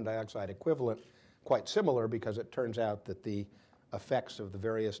 and the carbon dioxide equivalent quite similar, because it turns out that the effects of the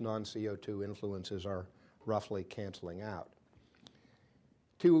various non-CO2 influences are roughly canceling out.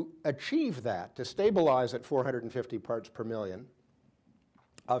 To achieve that, to stabilize at 450 parts per million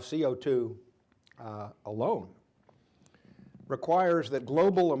of CO2 alone, requires that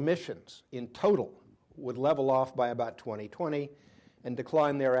global emissions in total would level off by about 2020 and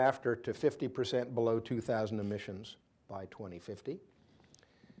decline thereafter to 50% below 2000 emissions by 2050.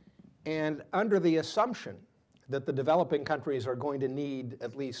 And under the assumption that the developing countries are going to need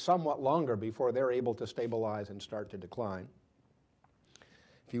at least somewhat longer before they're able to stabilize and start to decline,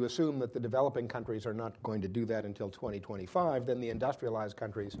 if you assume that the developing countries are not going to do that until 2025, then the industrialized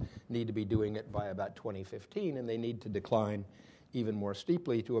countries need to be doing it by about 2015, and they need to decline even more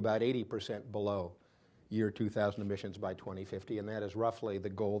steeply to about 80% below year 2000 emissions by 2050, and that is roughly the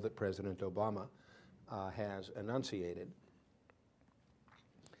goal that President Obama has enunciated.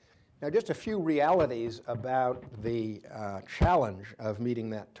 Now, just a few realities about the challenge of meeting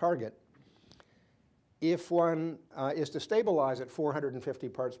that target. If one is to stabilize at 450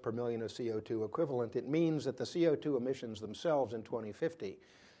 parts per million of CO2 equivalent, it means that the CO2 emissions themselves in 2050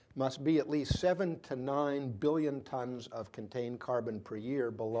 must be at least 7 to 9 billion tons of contained carbon per year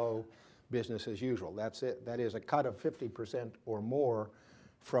below business as usual. That's it. That is a cut of 50% or more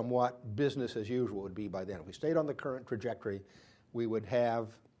from what business as usual would be by then. If we stayed on the current trajectory, we would have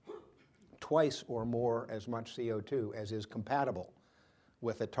twice or more as much CO2 as is compatible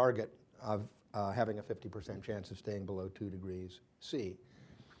with a target of having a 50% chance of staying below 2 degrees C.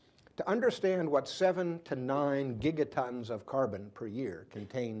 To understand what 7 to 9 gigatons of carbon per year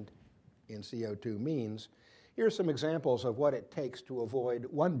contained in CO2 means, here are some examples of what it takes to avoid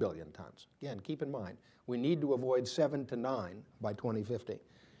 1 billion tons. Again, keep in mind, we need to avoid 7 to 9 by 2050.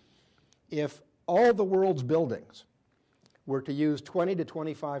 If all the world's buildings were to use 20 to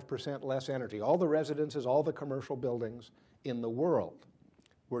 25% less energy, all the residences, all the commercial buildings in the world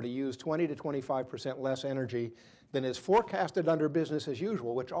were to use 20 to 25% less energy than is forecasted under business as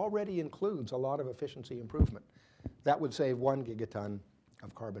usual, which already includes a lot of efficiency improvement, that would save 1 gigaton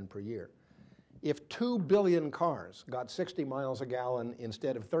of carbon per year. If 2 billion cars got 60 miles a gallon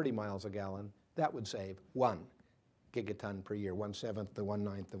instead of 30 miles a gallon, that would save 1 gigaton per year, 1/7 to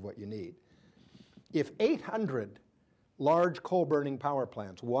 1/9 of what you need. If 800 large coal-burning power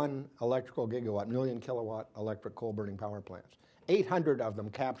plants, 1 electrical gigawatt, million kilowatt electric coal-burning power plants, 800 of them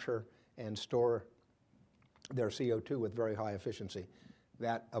capture and store their CO2 with very high efficiency,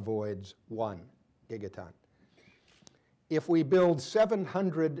 that avoids 1 gigaton. If we build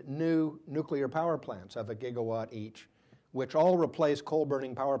 700 new nuclear power plants of a gigawatt each, which all replace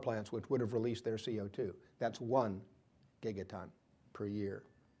coal-burning power plants which would have released their CO2, that's 1 gigaton per year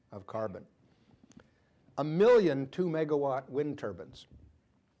of carbon. 1 million 2-megawatt wind turbines,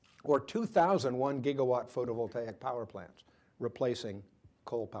 or 2,000 1-gigawatt photovoltaic power plants, replacing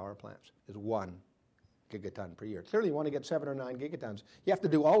coal power plants, is 1 gigaton per year. Clearly, you want to get 7 or 9 gigatons. You have to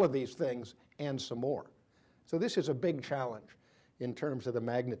do all of these things and some more. So this is a big challenge in terms of the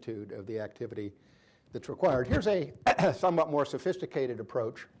magnitude of the activity that's required. Here's a somewhat more sophisticated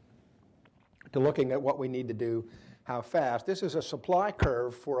approach to looking at what we need to do, how fast. This is a supply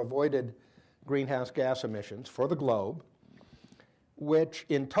curve for avoided greenhouse gas emissions for the globe, which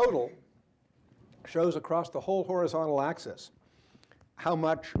in total shows across the whole horizontal axis how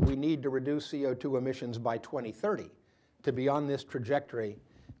much we need to reduce CO2 emissions by 2030 to be on this trajectory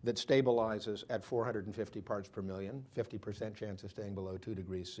that stabilizes at 450 parts per million, 50% chance of staying below 2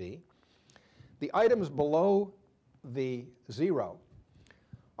 degrees C. The items below the zero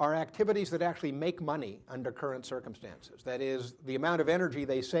are activities that actually make money under current circumstances. That is, the amount of energy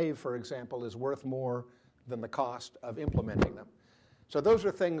they save, for example, is worth more than the cost of implementing them. So those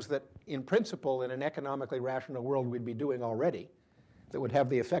are things that, in principle, in an economically rational world, we'd be doing already that would have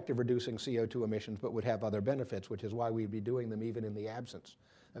the effect of reducing CO2 emissions but would have other benefits, which is why we'd be doing them even in the absence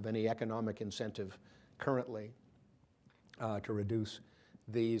of any economic incentive currently to reduce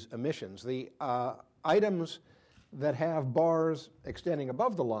these emissions. The items that have bars extending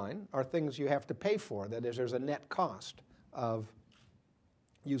above the line are things you have to pay for. That is, there's a net cost of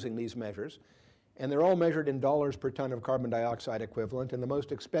using these measures. And they're all measured in dollars per ton of carbon dioxide equivalent, and the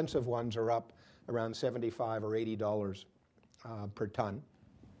most expensive ones are up around $75 or $80 per ton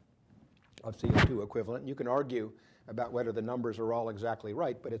of CO2 equivalent. You can argue about whether the numbers are all exactly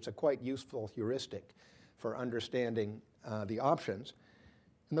right, but it's a quite useful heuristic for understanding the options.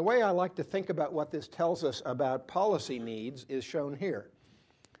 And the way I like to think about what this tells us about policy needs is shown here.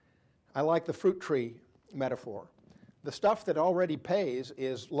 I like the fruit tree metaphor. The stuff that already pays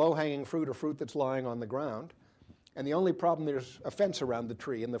is low-hanging fruit or fruit that's lying on the ground. And the only problem, there's a fence around the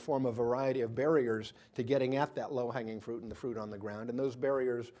tree in the form of a variety of barriers to getting at that low-hanging fruit and the fruit on the ground. And those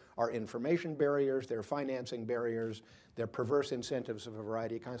barriers are information barriers, they're financing barriers, they're perverse incentives of a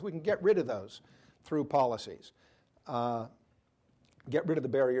variety of kinds. We can get rid of those through policies. Get rid of the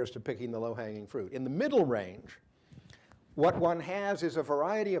barriers to picking the low-hanging fruit. In the middle range, What one has is a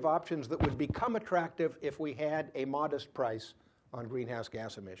variety of options that would become attractive if we had a modest price on greenhouse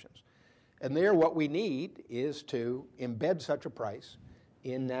gas emissions. And there, what we need is to embed such a price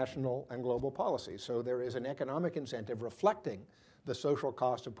in national and global policy. So there is an economic incentive reflecting the social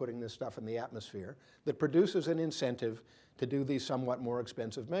cost of putting this stuff in the atmosphere that produces an incentive to do these somewhat more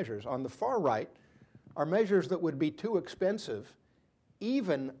expensive measures. On the far right are measures that would be too expensive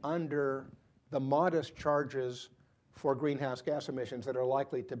even under the modest charges for greenhouse gas emissions that are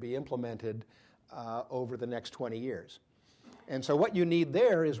likely to be implemented over the next 20 years. And so what you need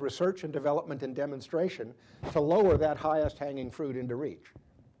there is research and development and demonstration to lower that highest hanging fruit into reach.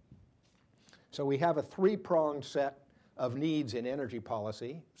 So we have a three-pronged set of needs in energy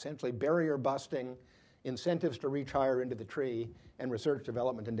policy, essentially barrier busting, incentives to reach higher into the tree, and research,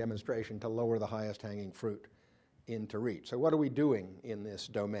 development, and demonstration to lower the highest hanging fruit into reach. So what are we doing in this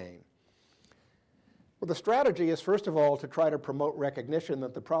domain? Well, the strategy is, first of all, to try to promote recognition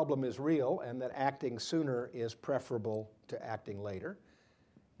that the problem is real and that acting sooner is preferable to acting later.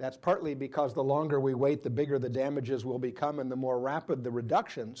 That's partly because the longer we wait, the bigger the damages will become and the more rapid the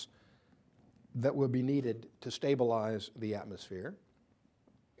reductions that will be needed to stabilize the atmosphere.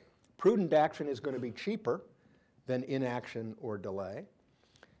 Prudent action is going to be cheaper than inaction or delay.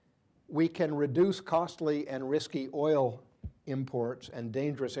 We can reduce costly and risky oil imports and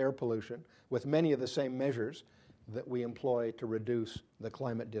dangerous air pollution with many of the same measures that we employ to reduce the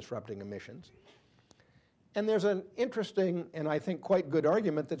climate-disrupting emissions. And there's an interesting and I think quite good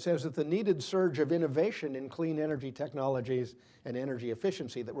argument that says that the needed surge of innovation in clean energy technologies and energy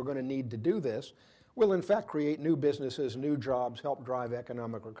efficiency that we're going to need to do this will in fact create new businesses, new jobs, help drive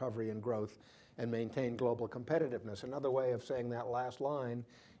economic recovery and growth, and maintain global competitiveness. Another way of saying that last line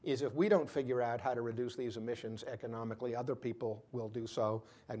is if we don't figure out how to reduce these emissions economically, other people will do so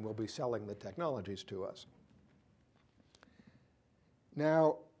and will be selling the technologies to us.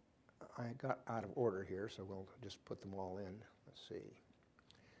 Now, I got out of order here, so we'll just put them all in. Let's see.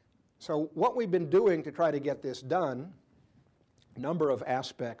 So what we've been doing to try to get this done, a number of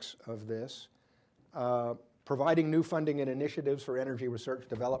aspects of this, providing new funding and initiatives for energy research,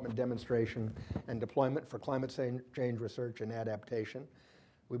 development, demonstration, and deployment for climate change research and adaptation.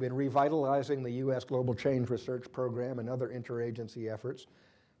 We've been revitalizing the U.S. Global Change Research Program and other interagency efforts,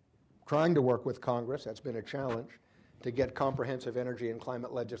 trying to work with Congress, that's been a challenge, to get comprehensive energy and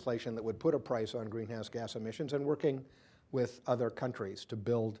climate legislation that would put a price on greenhouse gas emissions, and working with other countries to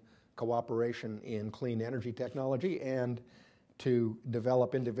build cooperation in clean energy technology and to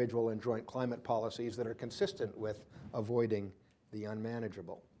develop individual and joint climate policies that are consistent with avoiding the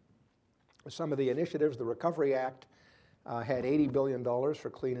unmanageable. Some of the initiatives, the Recovery Act had $80 billion for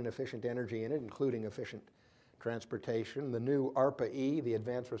clean and efficient energy in it, including efficient transportation. The new ARPA-E, the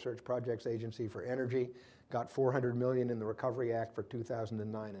Advanced Research Projects Agency for Energy, got $400 million in the Recovery Act for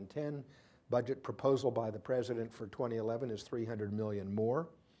 2009 and 10. Budget proposal by the President for 2011 is $300 million more.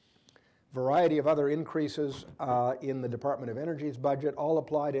 Variety of other increases in the Department of Energy's budget. All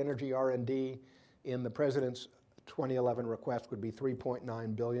applied energy R&D in the President's 2011 request would be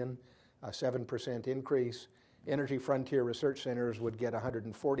 $3.9 billion, a 7% increase. Energy Frontier Research Centers would get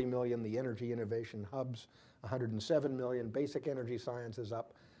 $140 million. The Energy Innovation Hubs, $107 million. Basic Energy Science is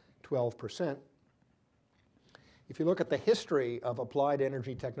up 12%. If you look at the history of applied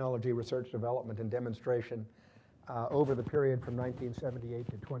energy technology research, development, and demonstration over the period from 1978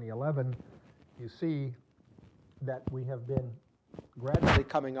 to 2011, you see that we have been gradually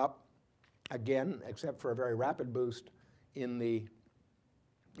coming up again, except for a very rapid boost in the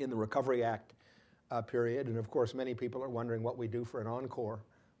Recovery Act period. And of course, many people are wondering what we do for an encore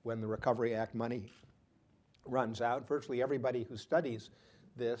when the Recovery Act money runs out. Virtually everybody who studies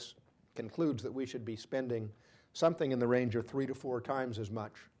this concludes that we should be spending something in the range of 3 to 4 times as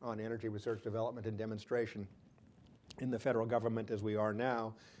much on energy research, development, and demonstration in the federal government as we are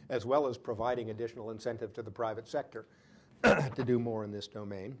now, as well as providing additional incentive to the private sector to do more in this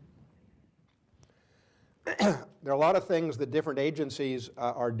domain. There are a lot of things that different agencies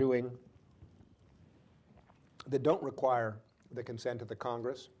are doing that don't require the consent of the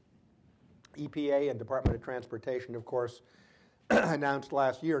Congress. EPA and Department of Transportation, of course, announced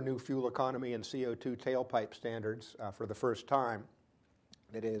last year new fuel economy and CO2 tailpipe standards for the first time.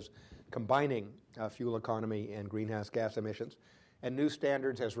 That is, combining fuel economy and greenhouse gas emissions. And new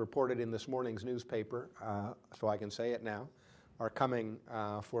standards, as reported in this morning's newspaper, so I can say it now, are coming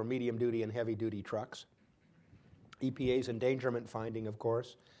for medium-duty and heavy-duty trucks. EPA's endangerment finding, of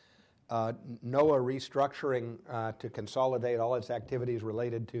course. NOAA restructuring to consolidate all its activities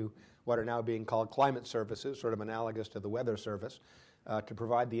related to what are now being called climate services, sort of analogous to the Weather Service. to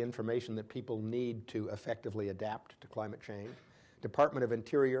provide the information that people need to effectively adapt to climate change. Department of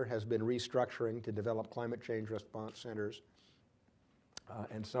Interior has been restructuring to develop climate change response centers,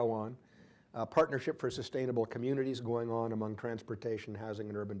 and so on. Partnership for Sustainable Communities going on among Transportation, Housing,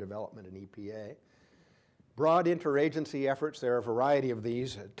 and Urban Development and EPA. Broad interagency efforts, there are a variety of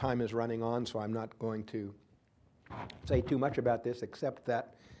these. Time is running on, so I'm not going to say too much about this, except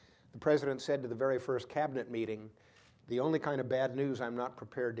that the President said to the very first cabinet meeting, the only kind of bad news I'm not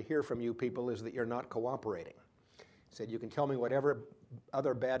prepared to hear from you people is that you're not cooperating. He said, you can tell me whatever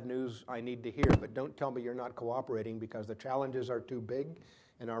other bad news I need to hear, but don't tell me you're not cooperating because the challenges are too big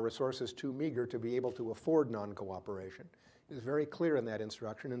and our resources too meager to be able to afford non-cooperation. It was very clear in that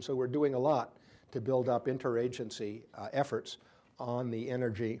instruction, and so we're doing a lot to build up interagency efforts on the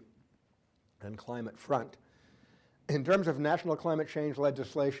energy and climate front. In terms of national climate change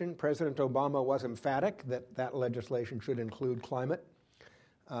legislation, President Obama was emphatic that that legislation should include climate.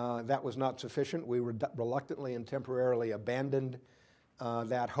 That was not sufficient. We reluctantly and temporarily abandoned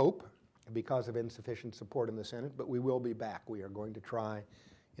that hope because of insufficient support in the Senate, but we will be back. We are going to try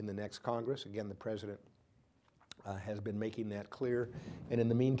in the next Congress. Again, the President has been making that clear. And in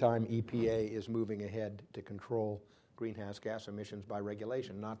the meantime, EPA is moving ahead to control greenhouse gas emissions by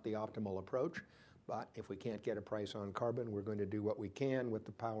regulation. Not the optimal approach, but if we can't get a price on carbon, we're going to do what we can with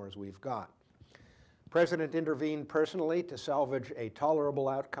the powers we've got. The President intervened personally to salvage a tolerable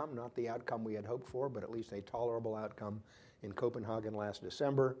outcome, not the outcome we had hoped for, but at least a tolerable outcome in Copenhagen last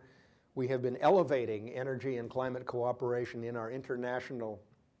December. We have been elevating energy and climate cooperation in our international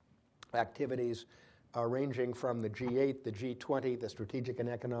activities, ranging from the G8, the G20, the strategic and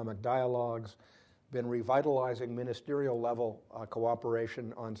economic dialogues, been revitalizing ministerial level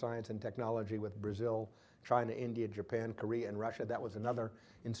cooperation on science and technology with Brazil, China, India, Japan, Korea, and Russia. That was another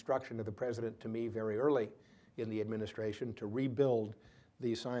instruction of the President to me very early in the administration to rebuild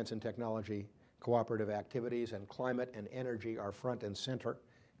these science and technology cooperative activities, and climate and energy are front and center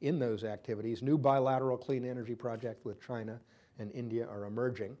in those activities. New bilateral clean energy projects with China and India are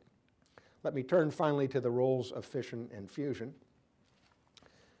emerging. Let me turn finally to the roles of fission and fusion.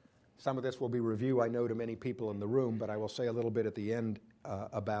 Some of this will be review, I know, to many people in the room, but I will say a little bit at the end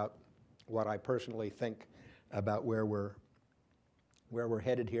about what I personally think about where we're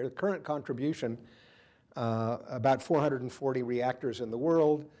headed here. The current contribution, about 440 reactors in the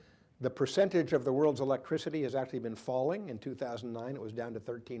world. The percentage of the world's electricity has actually been falling. In 2009, it was down to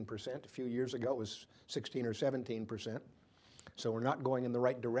 13%. A few years ago, it was 16 or 17%. So we're not going in the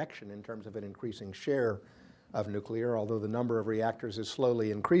right direction in terms of an increasing share of nuclear, although the number of reactors is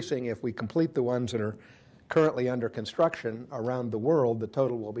slowly increasing. If we complete the ones that are currently under construction around the world, the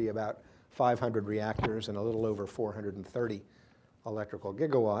total will be about 500 reactors and a little over 430 electrical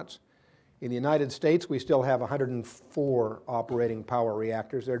gigawatts. In the United States, we still have 104 operating power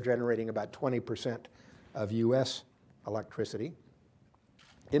reactors. They're generating about 20% of U.S. electricity.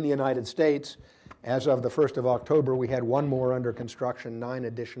 In the United States, as of the 1st of October, we had one more under construction, 9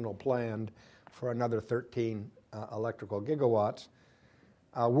 additional planned for another 13 electrical gigawatts.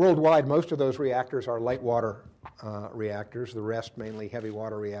 Worldwide, most of those reactors are light water reactors. The rest mainly heavy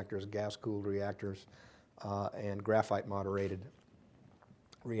water reactors, gas-cooled reactors, and graphite-moderated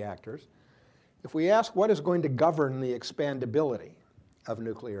reactors. If we ask what is going to govern the expandability of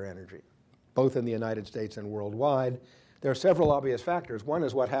nuclear energy, both in the United States and worldwide, there are several obvious factors. One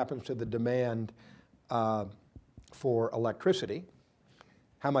is what happens to the demand for electricity.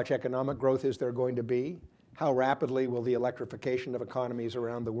 How much economic growth is there going to be? How rapidly will the electrification of economies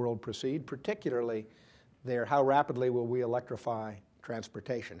around the world proceed? Particularly there, how rapidly will we electrify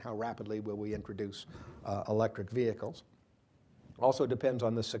transportation? How rapidly will we introduce electric vehicles? Also depends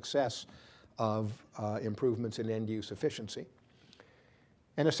on the success of improvements in end-use efficiency.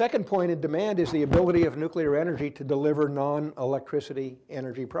 And a second point in demand is the ability of nuclear energy to deliver non-electricity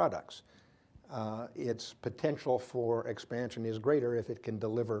energy products. Its potential for expansion is greater if it can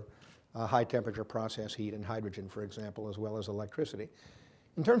deliver high-temperature process heat and hydrogen, for example, as well as electricity.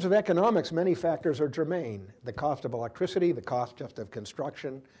 In terms of economics, many factors are germane. The cost of electricity, the cost just of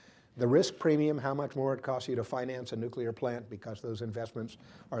construction, the risk premium, how much more it costs you to finance a nuclear plant because those investments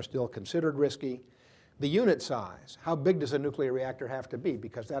are still considered risky. The unit size, how big does a nuclear reactor have to be?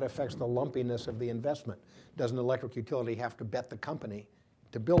 Because that affects the lumpiness of the investment. Does an electric utility have to bet the company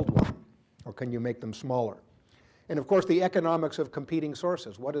to build one? Or can you make them smaller? And of course, the economics of competing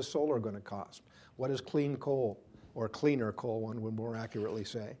sources. What is solar going to cost? What is clean coal, or cleaner coal, one would more accurately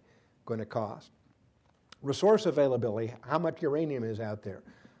say, going to cost? Resource availability, how much uranium is out there?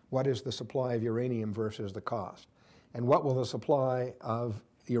 What is the supply of uranium versus the cost? And what will the supply of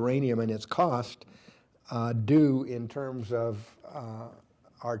uranium and its cost do in terms of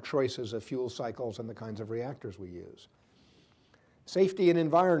our choices of fuel cycles and the kinds of reactors we use. Safety and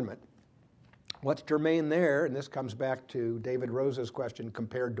environment. What's germane there, and this comes back to David Rose's question,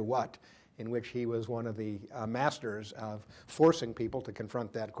 compared to what, in which he was one of the masters of forcing people to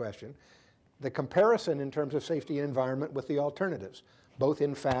confront that question. The comparison in terms of safety and environment with the alternatives, both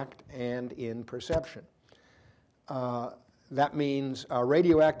in fact and in perception. That means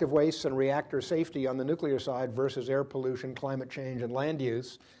radioactive wastes and reactor safety on the nuclear side versus air pollution, climate change, and land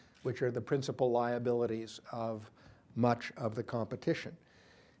use, which are the principal liabilities of much of the competition.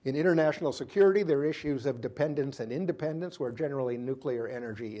 In international security, there are issues of dependence and independence, where generally nuclear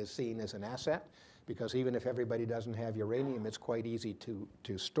energy is seen as an asset, because even if everybody doesn't have uranium, it's quite easy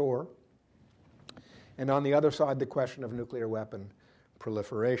to store. And on the other side, the question of nuclear weapon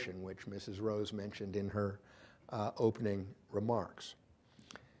proliferation, which Mrs. Rose mentioned in her opening remarks.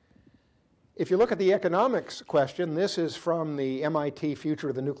 If you look at the economics question, this is from the MIT Future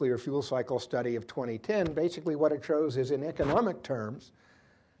of the Nuclear Fuel Cycle study of 2010. Basically what it shows is, in economic terms,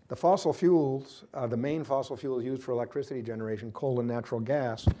 the fossil fuels, the main fossil fuels used for electricity generation, coal and natural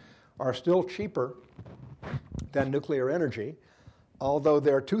gas, are still cheaper than nuclear energy, although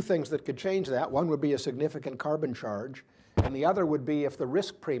there are two things that could change that. One would be a significant carbon charge, and the other would be if the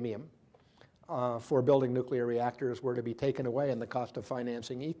risk premium for building nuclear reactors were to be taken away and the cost of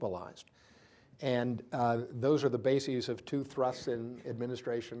financing equalized. And those are the bases of two thrusts in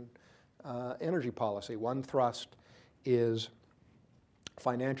administration energy policy. One thrust is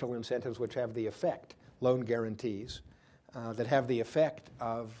financial incentives which have the effect, loan guarantees, that have the effect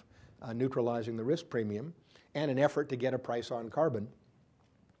of neutralizing the risk premium, and an effort to get a price on carbon,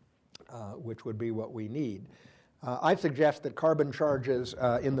 which would be what we need. I'd suggest that carbon charges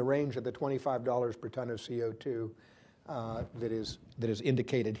in the range of the $25 per ton of CO2 that is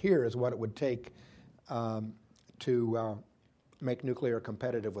indicated here is what it would take to make nuclear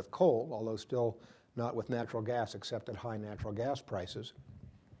competitive with coal, although still not with natural gas, except at high natural gas prices,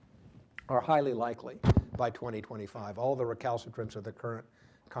 are highly likely by 2025. All the recalcitrance of the current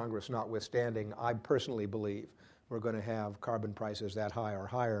Congress notwithstanding, I personally believe we're going to have carbon prices that high or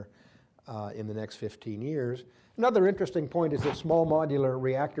higher in the next 15 years. Another interesting point is that small modular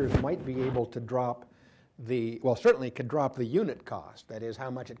reactors might be able to drop certainly could drop the unit cost, that is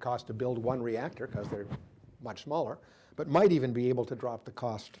how much it costs to build one reactor, because they're much smaller, but might even be able to drop the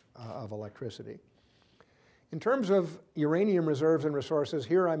cost of electricity. In terms of uranium reserves and resources,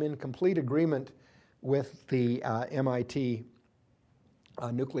 here I'm in complete agreement with the MIT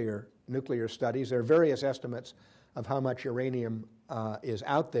nuclear studies. There are various estimates of how much uranium is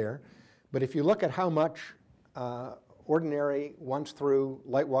out there, but if you look at how much ordinary once-through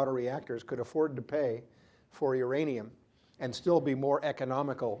light water reactors could afford to pay for uranium and still be more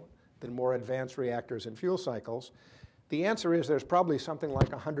economical than more advanced reactors and fuel cycles, the answer is there's probably something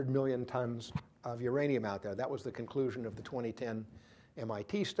like 100 million tons of uranium out there. That was the conclusion of the 2010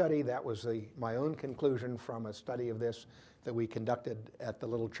 MIT study. That was my own conclusion from a study of this that we conducted at the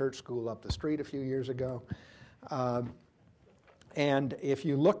little church school up the street a few years ago. And if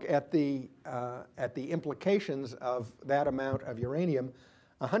you look at the implications of that amount of uranium,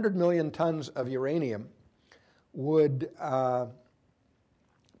 100 million tons of uranium would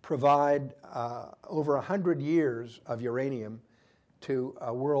provide over 100 years of uranium to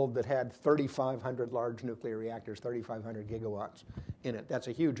a world that had 3,500 large nuclear reactors, 3,500 gigawatts in it. That's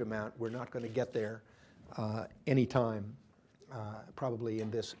a huge amount. We're not going to get there anytime, probably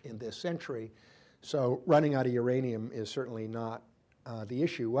in this century. So running out of uranium is certainly not the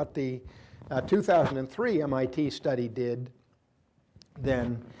issue. What the 2003 MIT study did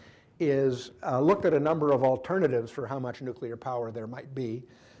then is looked at a number of alternatives for how much nuclear power there might be,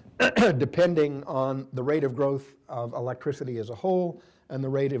 depending on the rate of growth of electricity as a whole and the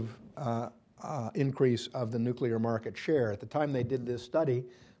rate of increase of the nuclear market share. At the time they did this study,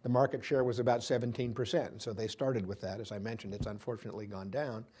 the market share was about 17%. So they started with that. As I mentioned, it's unfortunately gone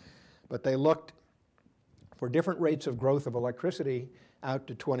down. But they looked for different rates of growth of electricity out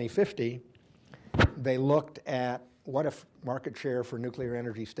to 2050. They looked at what if market share for nuclear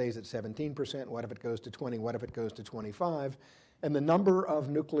energy stays at 17%, what if it goes to 20, what if it goes to 25, and the number of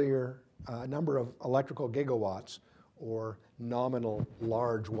electrical gigawatts, or nominal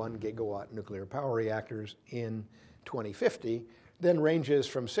large 1 gigawatt nuclear power reactors in 2050, then ranges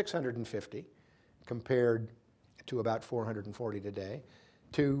from 650, compared to about 440 today,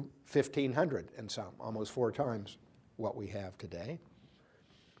 to 1,500 and some, almost 4 times what we have today.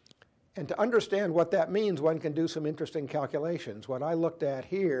 And to understand what that means, one can do some interesting calculations. What I looked at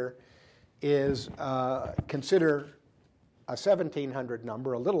here is consider a 1700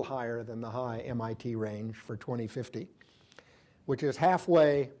 number, a little higher than the high MIT range for 2050, which is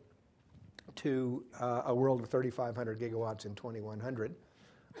halfway to a world of 3,500 gigawatts in 2100,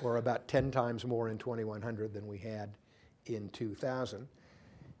 or about 10 times more in 2100 than we had in 2000.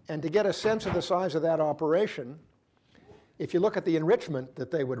 And to get a sense of the size of that operation, if you look at the enrichment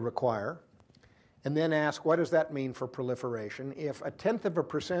that they would require, and then ask what does that mean for proliferation, if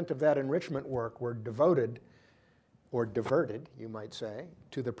 0.1% of that enrichment work were devoted, or diverted, you might say,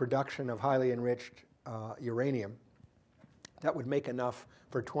 to the production of highly enriched uranium, that would make enough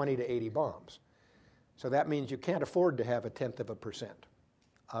for 20 to 80 bombs. So that means you can't afford to have 0.1%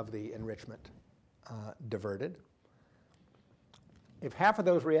 of the enrichment diverted. If half of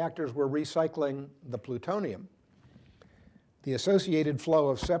those reactors were recycling the plutonium, the associated flow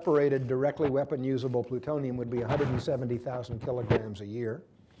of separated directly weapon-usable plutonium would be 170,000 kilograms a year,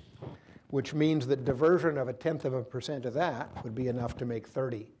 which means that diversion of 0.1% of that would be enough to make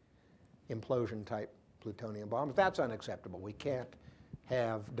 30 implosion-type plutonium bombs. That's unacceptable. We can't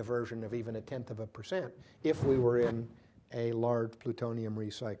have diversion of even 0.1% if we were in a large plutonium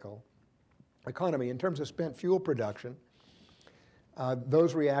recycle economy. In terms of spent fuel production,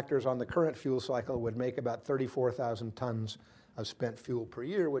 those reactors on the current fuel cycle would make about 34,000 tons of spent fuel per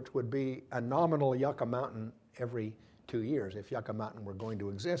year, which would be a nominal Yucca Mountain every 2 years if Yucca Mountain were going to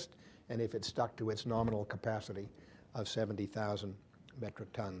exist and if it stuck to its nominal capacity of 70,000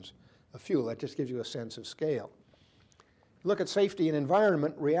 metric tons of fuel. That just gives you a sense of scale. Look at safety and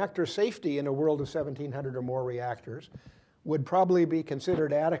environment. Reactor safety in a world of 1,700 or more reactors would probably be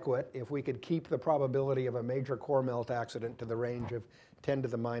considered adequate if we could keep the probability of a major core melt accident to the range of 10 to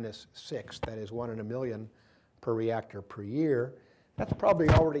the minus 6, that is 1 in a million per reactor per year. That's probably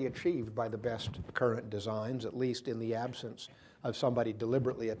already achieved by the best current designs, at least in the absence of somebody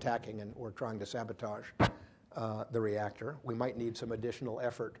deliberately attacking or trying to sabotage the reactor. We might need some additional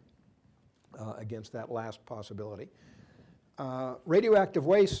effort against that last possibility. Radioactive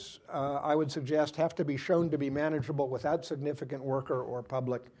wastes, I would suggest, have to be shown to be manageable without significant worker or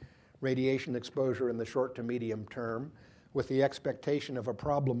public radiation exposure in the short to medium term, with the expectation of a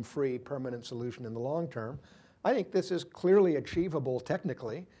problem-free permanent solution in the long term. I think this is clearly achievable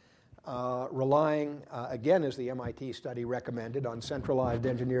technically, relying, again, as the MIT study recommended, on centralized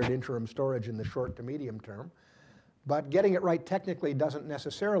engineered interim storage in the short to medium term. But getting it right technically doesn't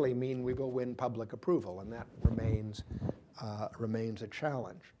necessarily mean we will win public approval, and that remains a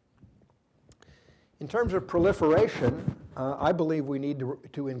challenge. In terms of proliferation, I believe we need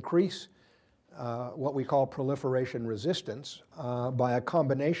to increase what we call proliferation resistance by a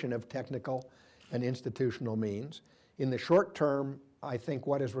combination of technical and institutional means. In the short term, I think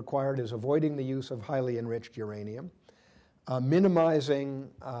what is required is avoiding the use of highly enriched uranium, minimizing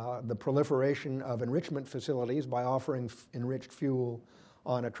the proliferation of enrichment facilities by offering enriched fuel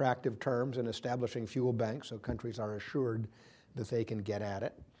on attractive terms and establishing fuel banks so countries are assured that they can get at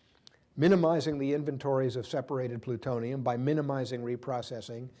it, minimizing the inventories of separated plutonium by minimizing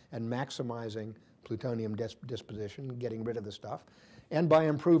reprocessing and maximizing plutonium disposition, getting rid of the stuff, and by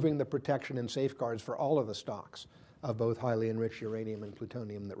improving the protection and safeguards for all of the stocks of both highly enriched uranium and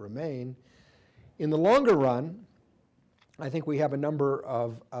plutonium that remain. In the longer run, I think we have a number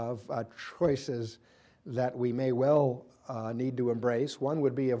of choices that we may well need to embrace. One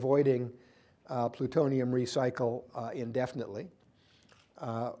would be avoiding plutonium recycle indefinitely,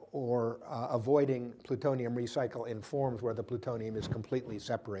 or avoiding plutonium recycle in forms where the plutonium is completely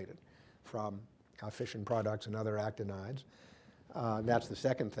separated from fission products and other actinides. That's the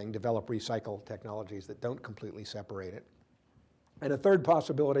second thing, develop recycle technologies that don't completely separate it. And a third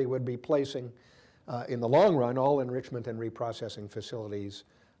possibility would be placing, in the long run, all enrichment and reprocessing facilities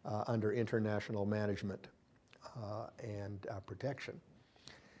under international management and protection.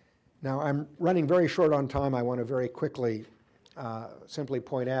 Now, I'm running very short on time. I want to very quickly simply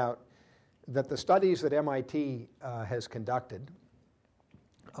point out that the studies that MIT has conducted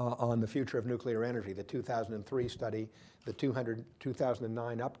on the future of nuclear energy, the 2003 study, the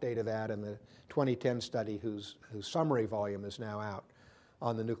 2009 update of that, and the 2010 study whose summary volume is now out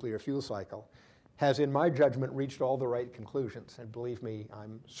on the nuclear fuel cycle, has, in my judgment, reached all the right conclusions. And believe me,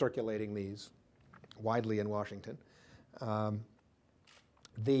 I'm circulating these widely in Washington.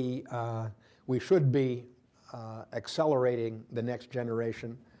 We should be accelerating the next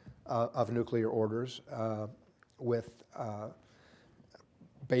generation of nuclear orders with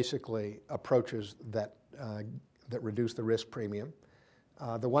basically approaches that reduce the risk premium.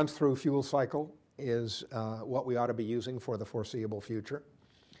 The once-through fuel cycle is what we ought to be using for the foreseeable future.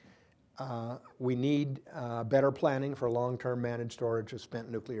 We need better planning for long-term managed storage of spent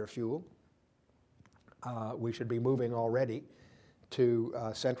nuclear fuel. We should be moving already to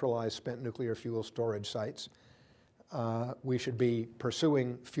centralized spent nuclear fuel storage sites. We should be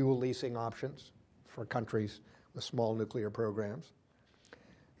pursuing fuel leasing options for countries with small nuclear programs.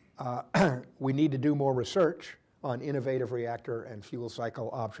 We need to do more research on innovative reactor and fuel cycle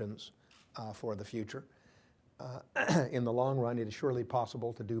options for the future. In the long run, it is surely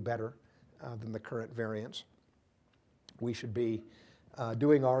possible to do better than the current variants. We should be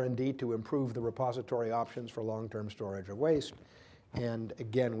doing R&D to improve the repository options for long-term storage of waste. And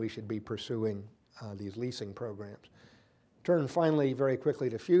again, we should be pursuing these leasing programs. Turn finally very quickly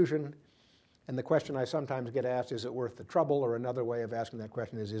to fusion. And the question I sometimes get asked, is it worth the trouble? Or another way of asking that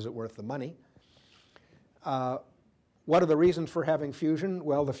question is it worth the money? What are the reasons for having fusion?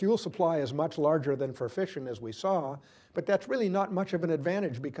 Well, the fuel supply is much larger than for fission, as we saw, but that's really not much of an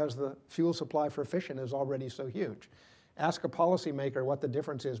advantage because the fuel supply for fission is already so huge. Ask a policymaker what the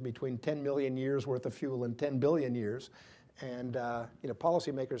difference is between 10 million years worth of fuel and 10 billion years. And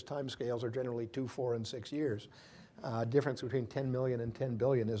policymakers' timescales are generally 2, 4, and 6 years. Difference between 10 million and 10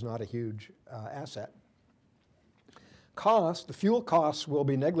 billion is not a huge asset. Cost, the fuel costs will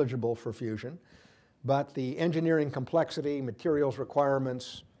be negligible for fusion, but the engineering complexity, materials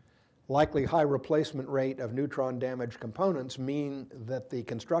requirements, likely high replacement rate of neutron damaged components mean that the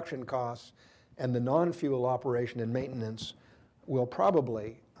construction costs and the non-fuel operation and maintenance will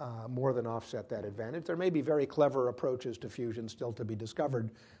probably more than offset that advantage. There may be very clever approaches to fusion still to be discovered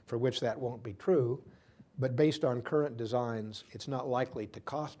for which that won't be true, but based on current designs, it's not likely to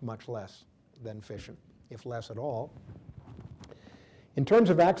cost much less than fission, if less at all. In terms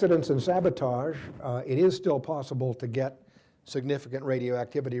of accidents and sabotage, it is still possible to get significant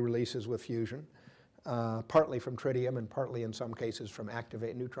radioactivity releases with fusion, partly from tritium and partly in some cases from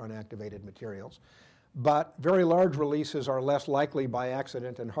neutron-activated materials. But very large releases are less likely by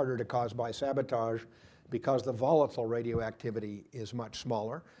accident and harder to cause by sabotage because the volatile radioactivity is much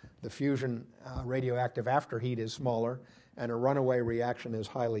smaller. The fusion radioactive afterheat is smaller, and a runaway reaction is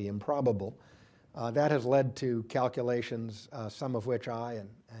highly improbable. That has led to calculations, some of which I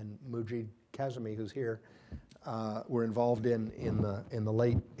and Mujib Kazemi, who's here, were involved in the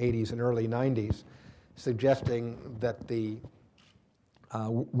late 80s and early 90s, suggesting that the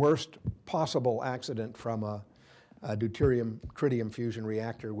worst possible accident from a deuterium-tritium fusion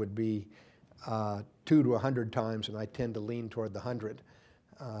reactor would be 2 to 100 times, and I tend to lean toward the 100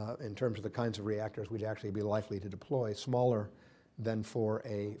 in terms of the kinds of reactors we'd actually be likely to deploy, smaller than for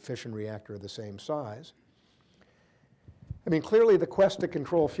a fission reactor of the same size. I mean, clearly the quest to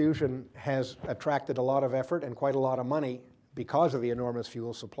control fusion has attracted a lot of effort and quite a lot of money because of the enormous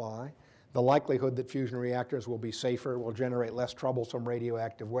fuel supply. The likelihood that fusion reactors will be safer, will generate less troublesome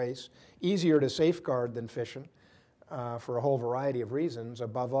radioactive waste, easier to safeguard than fission for a whole variety of reasons.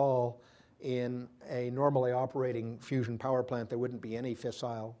 Above all, in a normally operating fusion power plant, there wouldn't be any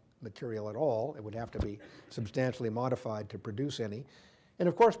fissile material at all. It would have to be substantially modified to produce any. And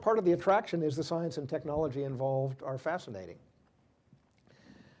of course, part of the attraction is the science and technology involved are fascinating.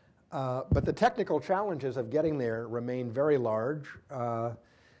 But the technical challenges of getting there remain very large.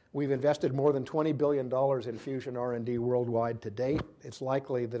 We've invested more than $20 billion in fusion R&D worldwide to date. It's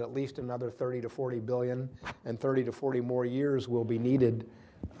likely that at least another 30 to 40 billion and 30 to 40 more years will be needed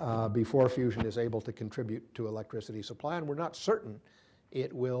before fusion is able to contribute to electricity supply, and we're not certain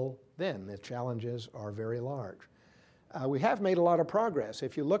it will then. The challenges are very large. We have made a lot of progress.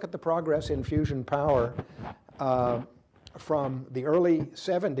 If you look at the progress in fusion power from the early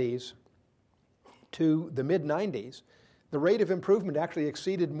 70s to the mid-90s, the rate of improvement actually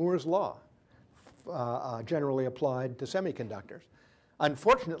exceeded Moore's law, generally applied to semiconductors.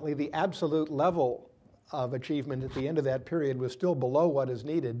 Unfortunately, the absolute level of achievement at the end of that period was still below what is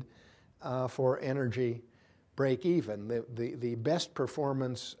needed for energy break even. The best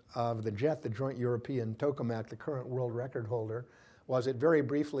performance of the JET, the Joint European Tokamak, the current world record holder, was it very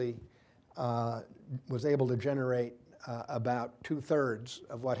briefly was able to generate about 2/3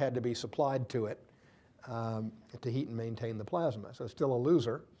 of what had to be supplied to it to heat and maintain the plasma. So still a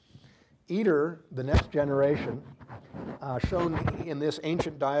loser. ITER, the next generation, shown in this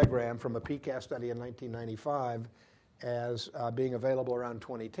ancient diagram from a PCAS study in 1995 as being available around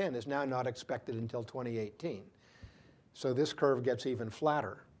 2010, is now not expected until 2018. So this curve gets even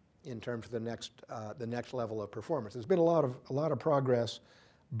flatter in terms of the next level of performance. There's been a lot of progress,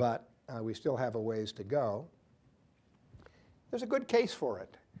 but we still have a ways to go. There's a good case for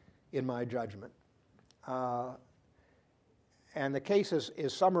it, in my judgment. And the case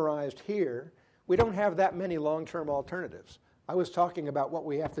is summarized here. We don't have that many long-term alternatives. I was talking about what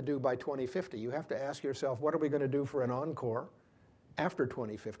we have to do by 2050. You have to ask yourself, what are we going to do for an encore after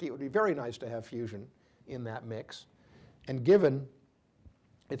 2050? It would be very nice to have fusion in that mix, and given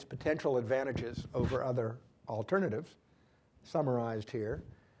its potential advantages over other alternatives, summarized here,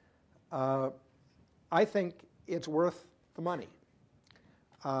 I think it's worth the money.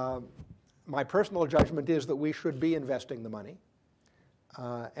 My personal judgment is that we should be investing the money,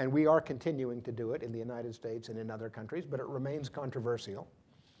 and we are continuing to do it in the United States and in other countries, but it remains controversial.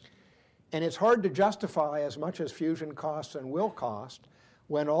 And it's hard to justify as much as fusion costs and will cost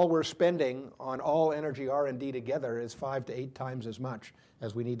when all we're spending on all energy R&D together is 5 to 8 times as much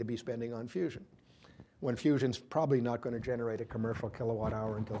as we need to be spending on fusion, when fusion's probably not going to generate a commercial kilowatt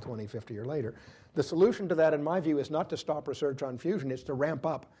hour until 2050 or later. The solution to that, in my view, is not to stop research on fusion, it's to ramp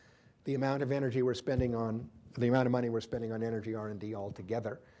up the amount of energy we're spending on, the amount of money we're spending on energy R&D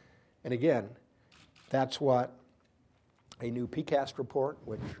altogether. And again, that's what a new PCAST report,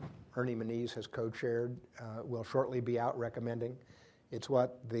 which Ernie Moniz has co-chaired, will shortly be out recommending. It's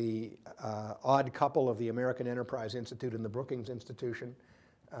what the odd couple of the American Enterprise Institute and the Brookings Institution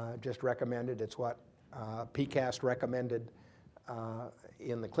just recommended. It's what PCAST recommended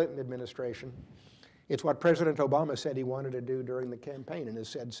in the Clinton administration. It's what President Obama said he wanted to do during the campaign and has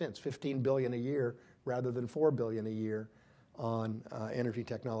said since, $15 billion a year rather than $4 billion a year on energy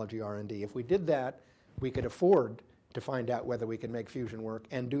technology R&D. If we did that, we could afford to find out whether we can make fusion work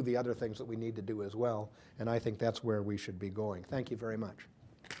and do the other things that we need to do as well. And I think that's where we should be going. Thank you very much.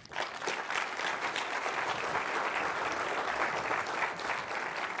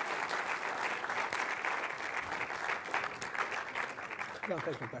 I'll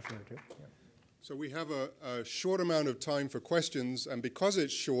take a question or two. Yeah. So we have a short amount of time for questions, and because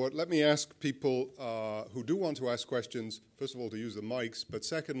it's short, let me ask people who do want to ask questions, first of all, to use the mics, but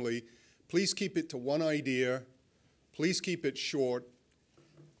secondly, please keep it to one idea, please keep it short,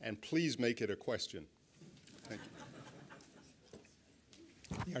 and please make it a question. Thank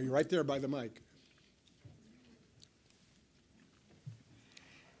you. Yeah, you're right there by the mic.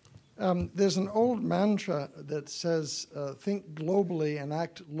 There's an old mantra that says, think globally and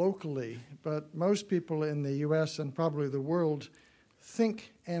act locally, but most people in the US and probably the world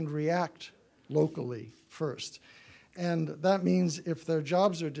think and react locally first. And that means if their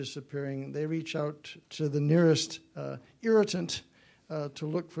jobs are disappearing, they reach out to the nearest irritant to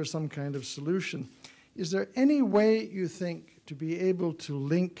look for some kind of solution. Is there any way you think to be able to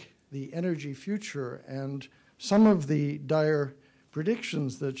link the energy future and some of the dire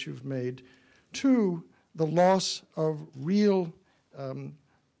predictions that you've made to the loss of real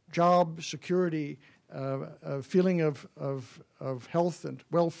job security, feeling of health and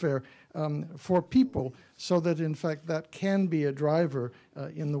welfare for people, so that in fact that can be a driver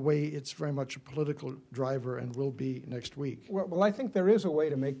in the way it's very much a political driver and will be next week? Well, I think there is a way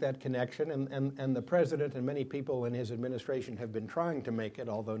to make that connection, and the President and many people in his administration have been trying to make it,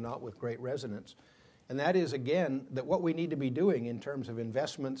 although not with great resonance. And that is, again, that what we need to be doing in terms of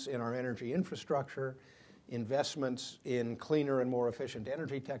investments in our energy infrastructure, investments in cleaner and more efficient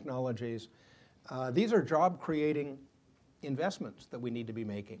energy technologies, these are job-creating investments that we need to be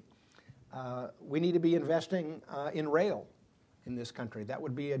making. We need to be investing in rail in this country. That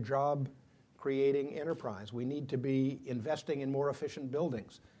would be a job-creating enterprise. We need to be investing in more efficient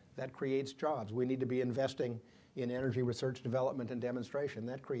buildings. That creates jobs. We need to be investing in energy research, development, and demonstration.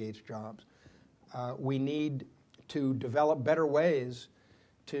 That creates jobs. We need to develop better ways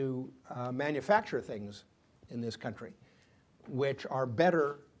to manufacture things in this country, which are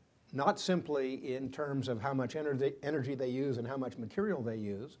better not simply in terms of how much energy they use and how much material they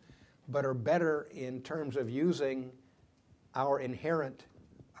use, but are better in terms of using our inherent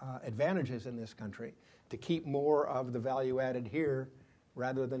advantages in this country to keep more of the value added here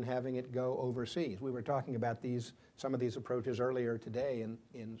rather than having it go overseas. We were talking about some of these approaches earlier today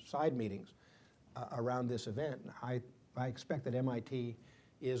in side meetings around this event. I expect that MIT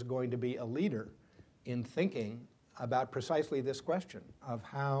is going to be a leader in thinking about precisely this question of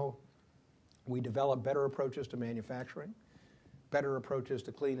how we develop better approaches to manufacturing, better approaches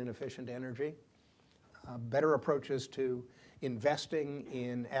to clean and efficient energy, better approaches to investing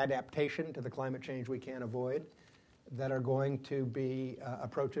in adaptation to the climate change we can't avoid, that are going to be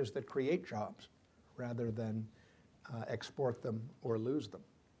approaches that create jobs rather than export them or lose them.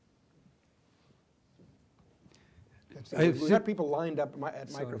 We've got people lined up at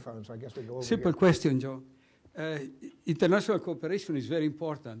microphones, so I guess we go over Simple here. question, Joe. International cooperation is very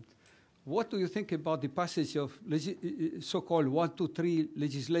important. What do you think about the passage of so-called 123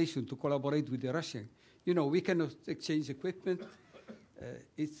 legislation to collaborate with the Russians? You know, we cannot exchange equipment.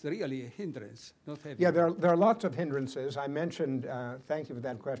 It's really a hindrance, not having. Yeah, there are lots of hindrances. I mentioned, thank you for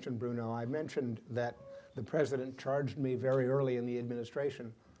that question, Bruno. I mentioned that the President charged me very early in the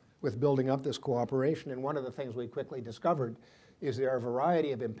administration with building up this cooperation. And one of the things we quickly discovered is there are a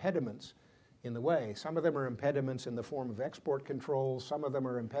variety of impediments in the way. Some of them are impediments in the form of export controls. Some of them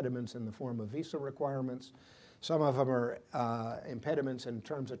are impediments in the form of visa requirements. Some of them are impediments in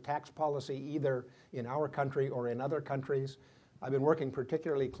terms of tax policy, either in our country or in other countries. I've been working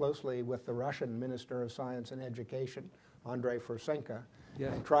particularly closely with the Russian Minister of Science and Education, Andrei Fursenko,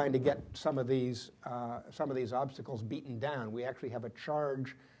 trying to get some of these obstacles beaten down. We actually have a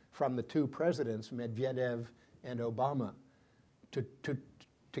charge from the two presidents, Medvedev and Obama,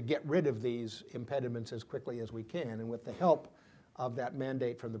 to get rid of these impediments as quickly as we can. And with the help of that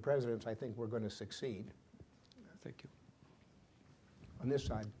mandate from the presidents, I think we're going to succeed. Thank you. On this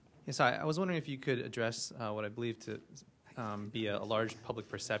side. Yes, I was wondering if you could address what I believe to be a large public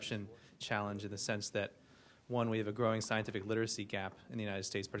perception challenge, in the sense that, one, we have a growing scientific literacy gap in the United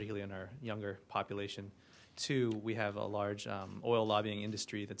States, particularly in our younger population. Two, we have a large oil lobbying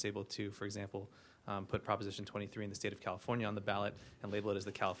industry that's able to, for example, put Proposition 23 in the state of California on the ballot and label it as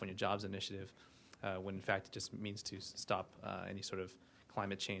the California Jobs Initiative, when in fact it just means to stop any sort of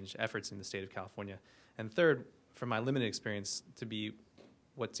climate change efforts in the state of California. And third, from my limited experience, to be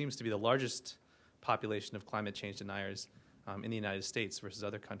what seems to be the largest population of climate change deniers in the United States versus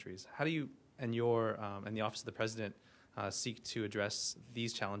other countries. How do you and the Office of the President seek to address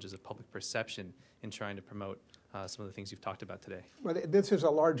these challenges of public perception in trying to promote some of the things you've talked about today? Well, this is a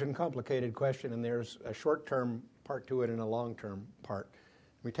large and complicated question, and there's a short-term part to it and a long-term part.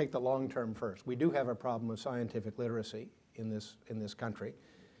 We take the long-term first. We do have a problem with scientific literacy in this country,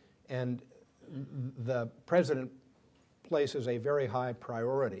 and the President places a very high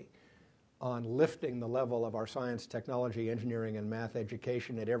priority on lifting the level of our science, technology, engineering, and math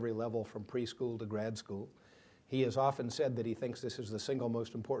education at every level from preschool to grad school. He has often said that he thinks this is the single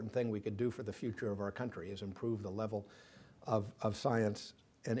most important thing we could do for the future of our country, is improve the level of science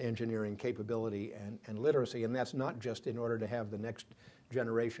and engineering capability and literacy. And that's not just in order to have the next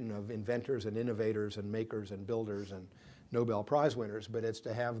generation of inventors and innovators and makers and builders and Nobel Prize winners, but it's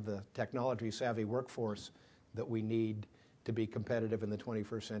to have the technology-savvy workforce that we need to be competitive in the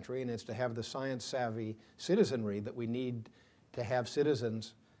 21st century, and it's to have the science-savvy citizenry that we need to have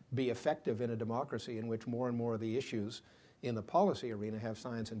citizens be effective in a democracy in which more and more of the issues in the policy arena have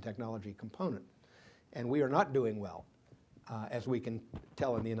science and technology component. And we are not doing well, as we can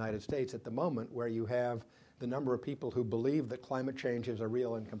tell in the United States at the moment, where you have the number of people who believe that climate change is a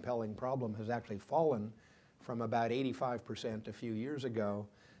real and compelling problem has actually fallen from about 85% a few years ago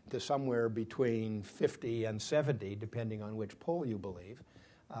to somewhere between 50 and 70, depending on which poll you believe,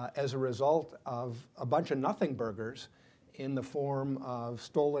 as a result of a bunch of nothing burgers in the form of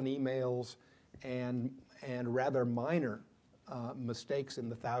stolen emails and rather minor mistakes in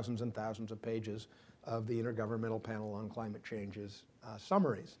the thousands and thousands of pages of the Intergovernmental Panel on Climate Change's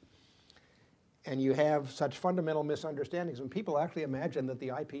summaries. And you have such fundamental misunderstandings, and people actually imagine that the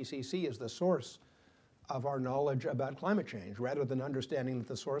IPCC is the source of our knowledge about climate change, rather than understanding that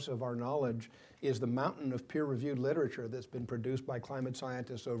the source of our knowledge is the mountain of peer-reviewed literature that's been produced by climate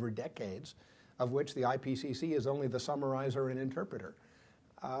scientists over decades, of which the IPCC is only the summarizer and interpreter.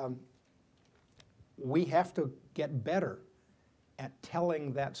 We have to get better at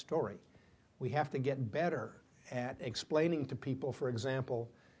telling that story. We have to get better at explaining to people, for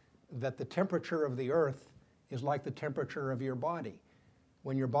example, that the temperature of the Earth is like the temperature of your body.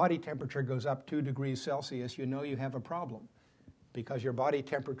 When your body temperature goes up 2 degrees Celsius, you know you have a problem, because your body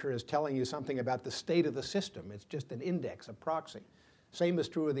temperature is telling you something about the state of the system. It's just an index, a proxy. Same is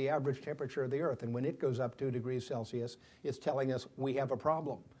true of the average temperature of the Earth, and when it goes up 2 degrees Celsius, it's telling us we have a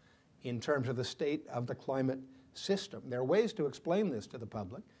problem in terms of the state of the climate system. There are ways to explain this to the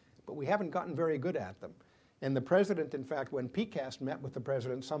public, but we haven't gotten very good at them. And the President, in fact, when PCAST met with the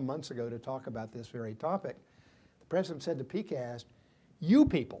President some months ago to talk about this very topic, the President said to PCAST, "You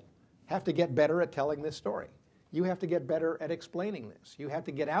people have to get better at telling this story. You have to get better at explaining this. You have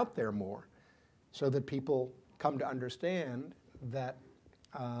to get out there more so that people come to understand that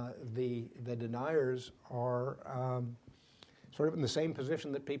the deniers are sort of in the same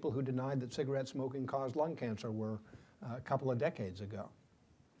position that people who denied that cigarette smoking caused lung cancer were a couple of decades ago.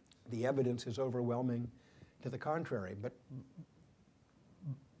 The evidence is overwhelming to the contrary,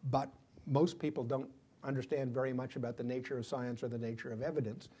 but most people don't understand very much about the nature of science or the nature of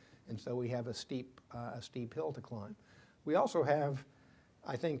evidence, and so we have a steep hill to climb. We also have,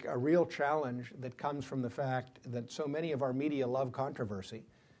 I think, a real challenge that comes from the fact that so many of our media love controversy,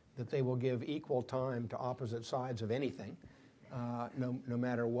 that they will give equal time to opposite sides of anything, no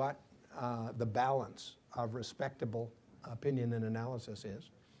matter what the balance of respectable opinion and analysis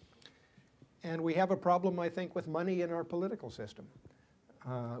is. And we have a problem, I think, with money in our political system.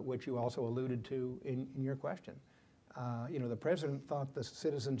 which you also alluded to in your question. The president thought the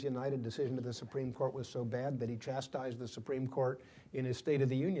Citizens United decision of the Supreme Court was so bad that he chastised the Supreme Court in his State of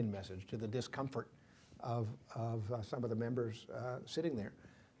the Union message, to the discomfort of some of the members sitting there.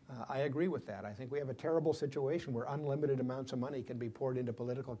 I agree with that. I think we have a terrible situation where unlimited amounts of money can be poured into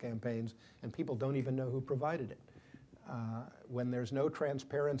political campaigns and people don't even know who provided it. When there's no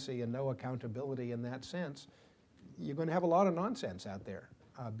transparency and no accountability in that sense, you're going to have a lot of nonsense out there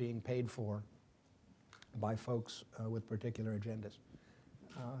being paid for by folks with particular agendas.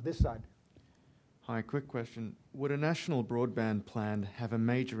 This side. Hi, quick question. Would a national broadband plan have a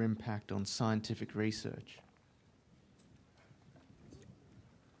major impact on scientific research?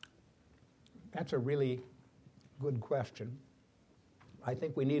 That's a really good question. I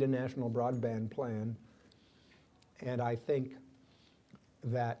think we need a national broadband plan, and I think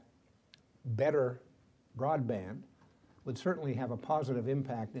that better broadband would certainly have a positive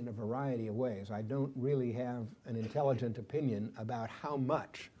impact in a variety of ways. I don't really have an intelligent opinion about how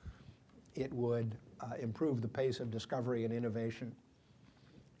much it would improve the pace of discovery and innovation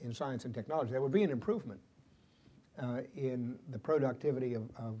in science and technology. There would be an improvement in the productivity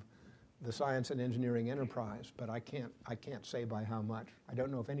of the science and engineering enterprise, but I can't say by how much. I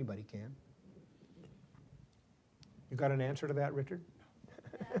don't know if anybody can. You got an answer to that, Richard?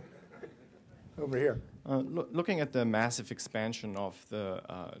 Over here. Looking at the massive expansion of the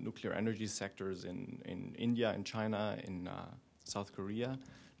nuclear energy sectors in India, in China, in South Korea,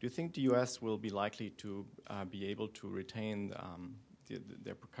 do you think the U.S. will be likely to be able to retain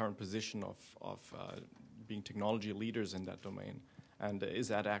their current position of being technology leaders in that domain? And is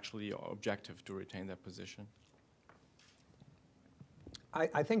that actually your objective, to retain that position?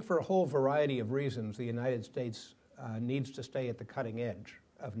 I think for a whole variety of reasons, the United States needs to stay at the cutting edge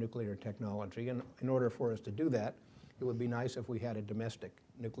of nuclear technology. And in order for us to do that, it would be nice if we had a domestic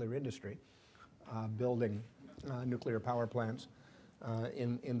nuclear industry building nuclear power plants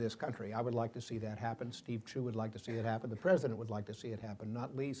in this country. I would like to see that happen. Steve Chu would like to see it happen. The president would like to see it happen,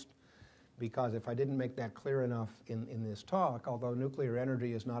 not least because if I didn't make that clear enough in this talk, although nuclear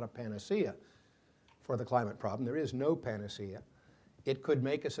energy is not a panacea for the climate problem, there is no panacea. It could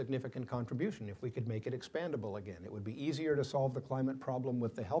make a significant contribution if we could make it expandable again. It would be easier to solve the climate problem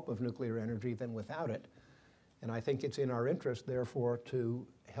with the help of nuclear energy than without it. And I think it's in our interest, therefore, to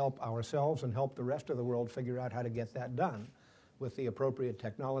help ourselves and help the rest of the world figure out how to get that done with the appropriate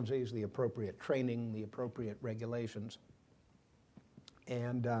technologies, the appropriate training, the appropriate regulations.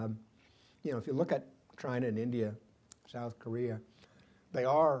 And, if you look at China and India, South Korea, they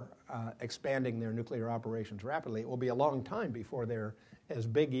are expanding their nuclear operations rapidly. It will be a long time before they're as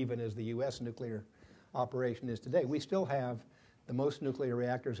big even as the U.S. nuclear operation is today. We still have the most nuclear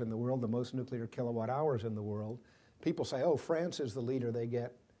reactors in the world, the most nuclear kilowatt hours in the world. People say, oh, France is the leader. They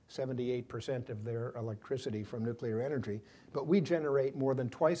get 78% of their electricity from nuclear energy. But we generate more than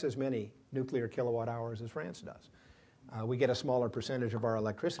twice as many nuclear kilowatt hours as France does. We get a smaller percentage of our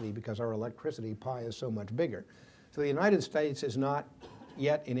electricity because our electricity pie is so much bigger. So the United States is not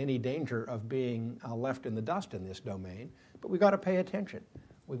yet in any danger of being left in the dust in this domain, but we've got to pay attention.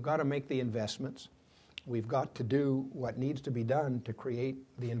 We've got to make the investments. We've got to do what needs to be done to create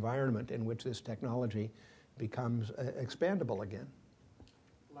the environment in which this technology becomes expandable again.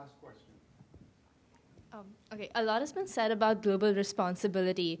 Last question. Okay, a lot has been said about global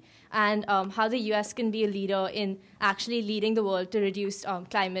responsibility and how the U.S. can be a leader in actually leading the world to reduce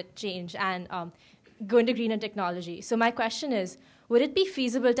climate change and go into greener technology. So my question is, would it be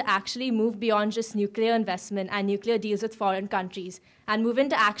feasible to actually move beyond just nuclear investment and nuclear deals with foreign countries and move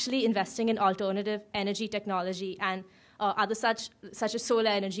into actually investing in alternative energy technology and other such as solar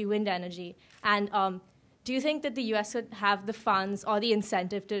energy, wind energy? And do you think that the U.S. would have the funds or the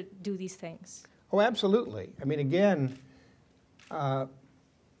incentive to do these things? Oh, absolutely. I mean, again,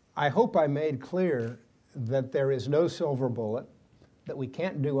 I hope I made clear that there is no silver bullet, that we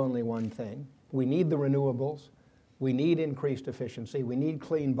can't do only one thing. We need the renewables. We need increased efficiency. We need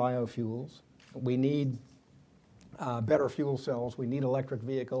clean biofuels. We need better fuel cells. We need electric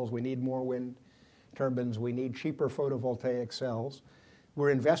vehicles. We need more wind turbines. We need cheaper photovoltaic cells.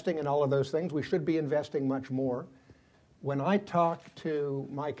 We're investing in all of those things. We should be investing much more. When I talk to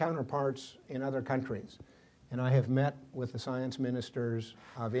my counterparts in other countries, and I have met with the science ministers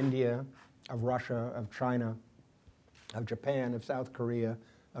of India, of Russia, of China, of Japan, of South Korea,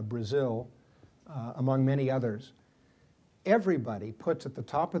 of Brazil, among many others, everybody puts at the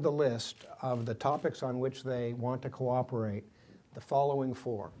top of the list of the topics on which they want to cooperate the following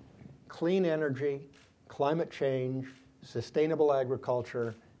four: clean energy, climate change, sustainable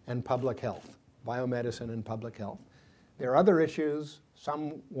agriculture, and public health, biomedicine and public health. There are other issues,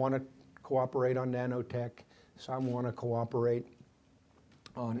 Some want to cooperate on nanotech. Some want to cooperate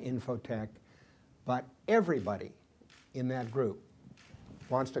on infotech. But everybody in that group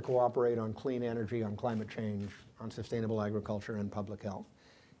wants to cooperate on clean energy, on climate change, on sustainable agriculture and public health.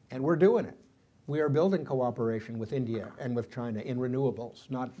 And we're doing it. We are building cooperation with India and with China in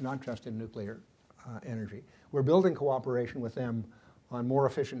renewables, not just in nuclear energy. We're building cooperation with them on more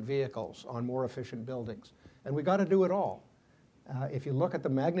efficient vehicles, on more efficient buildings. And we've got to do it all. If you look at the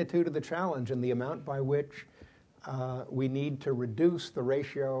magnitude of the challenge and the amount by which we need to reduce the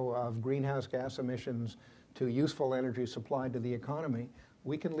ratio of greenhouse gas emissions to useful energy supplied to the economy,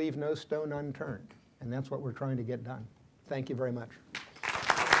 we can leave no stone unturned. And that's what we're trying to get done. Thank you very much.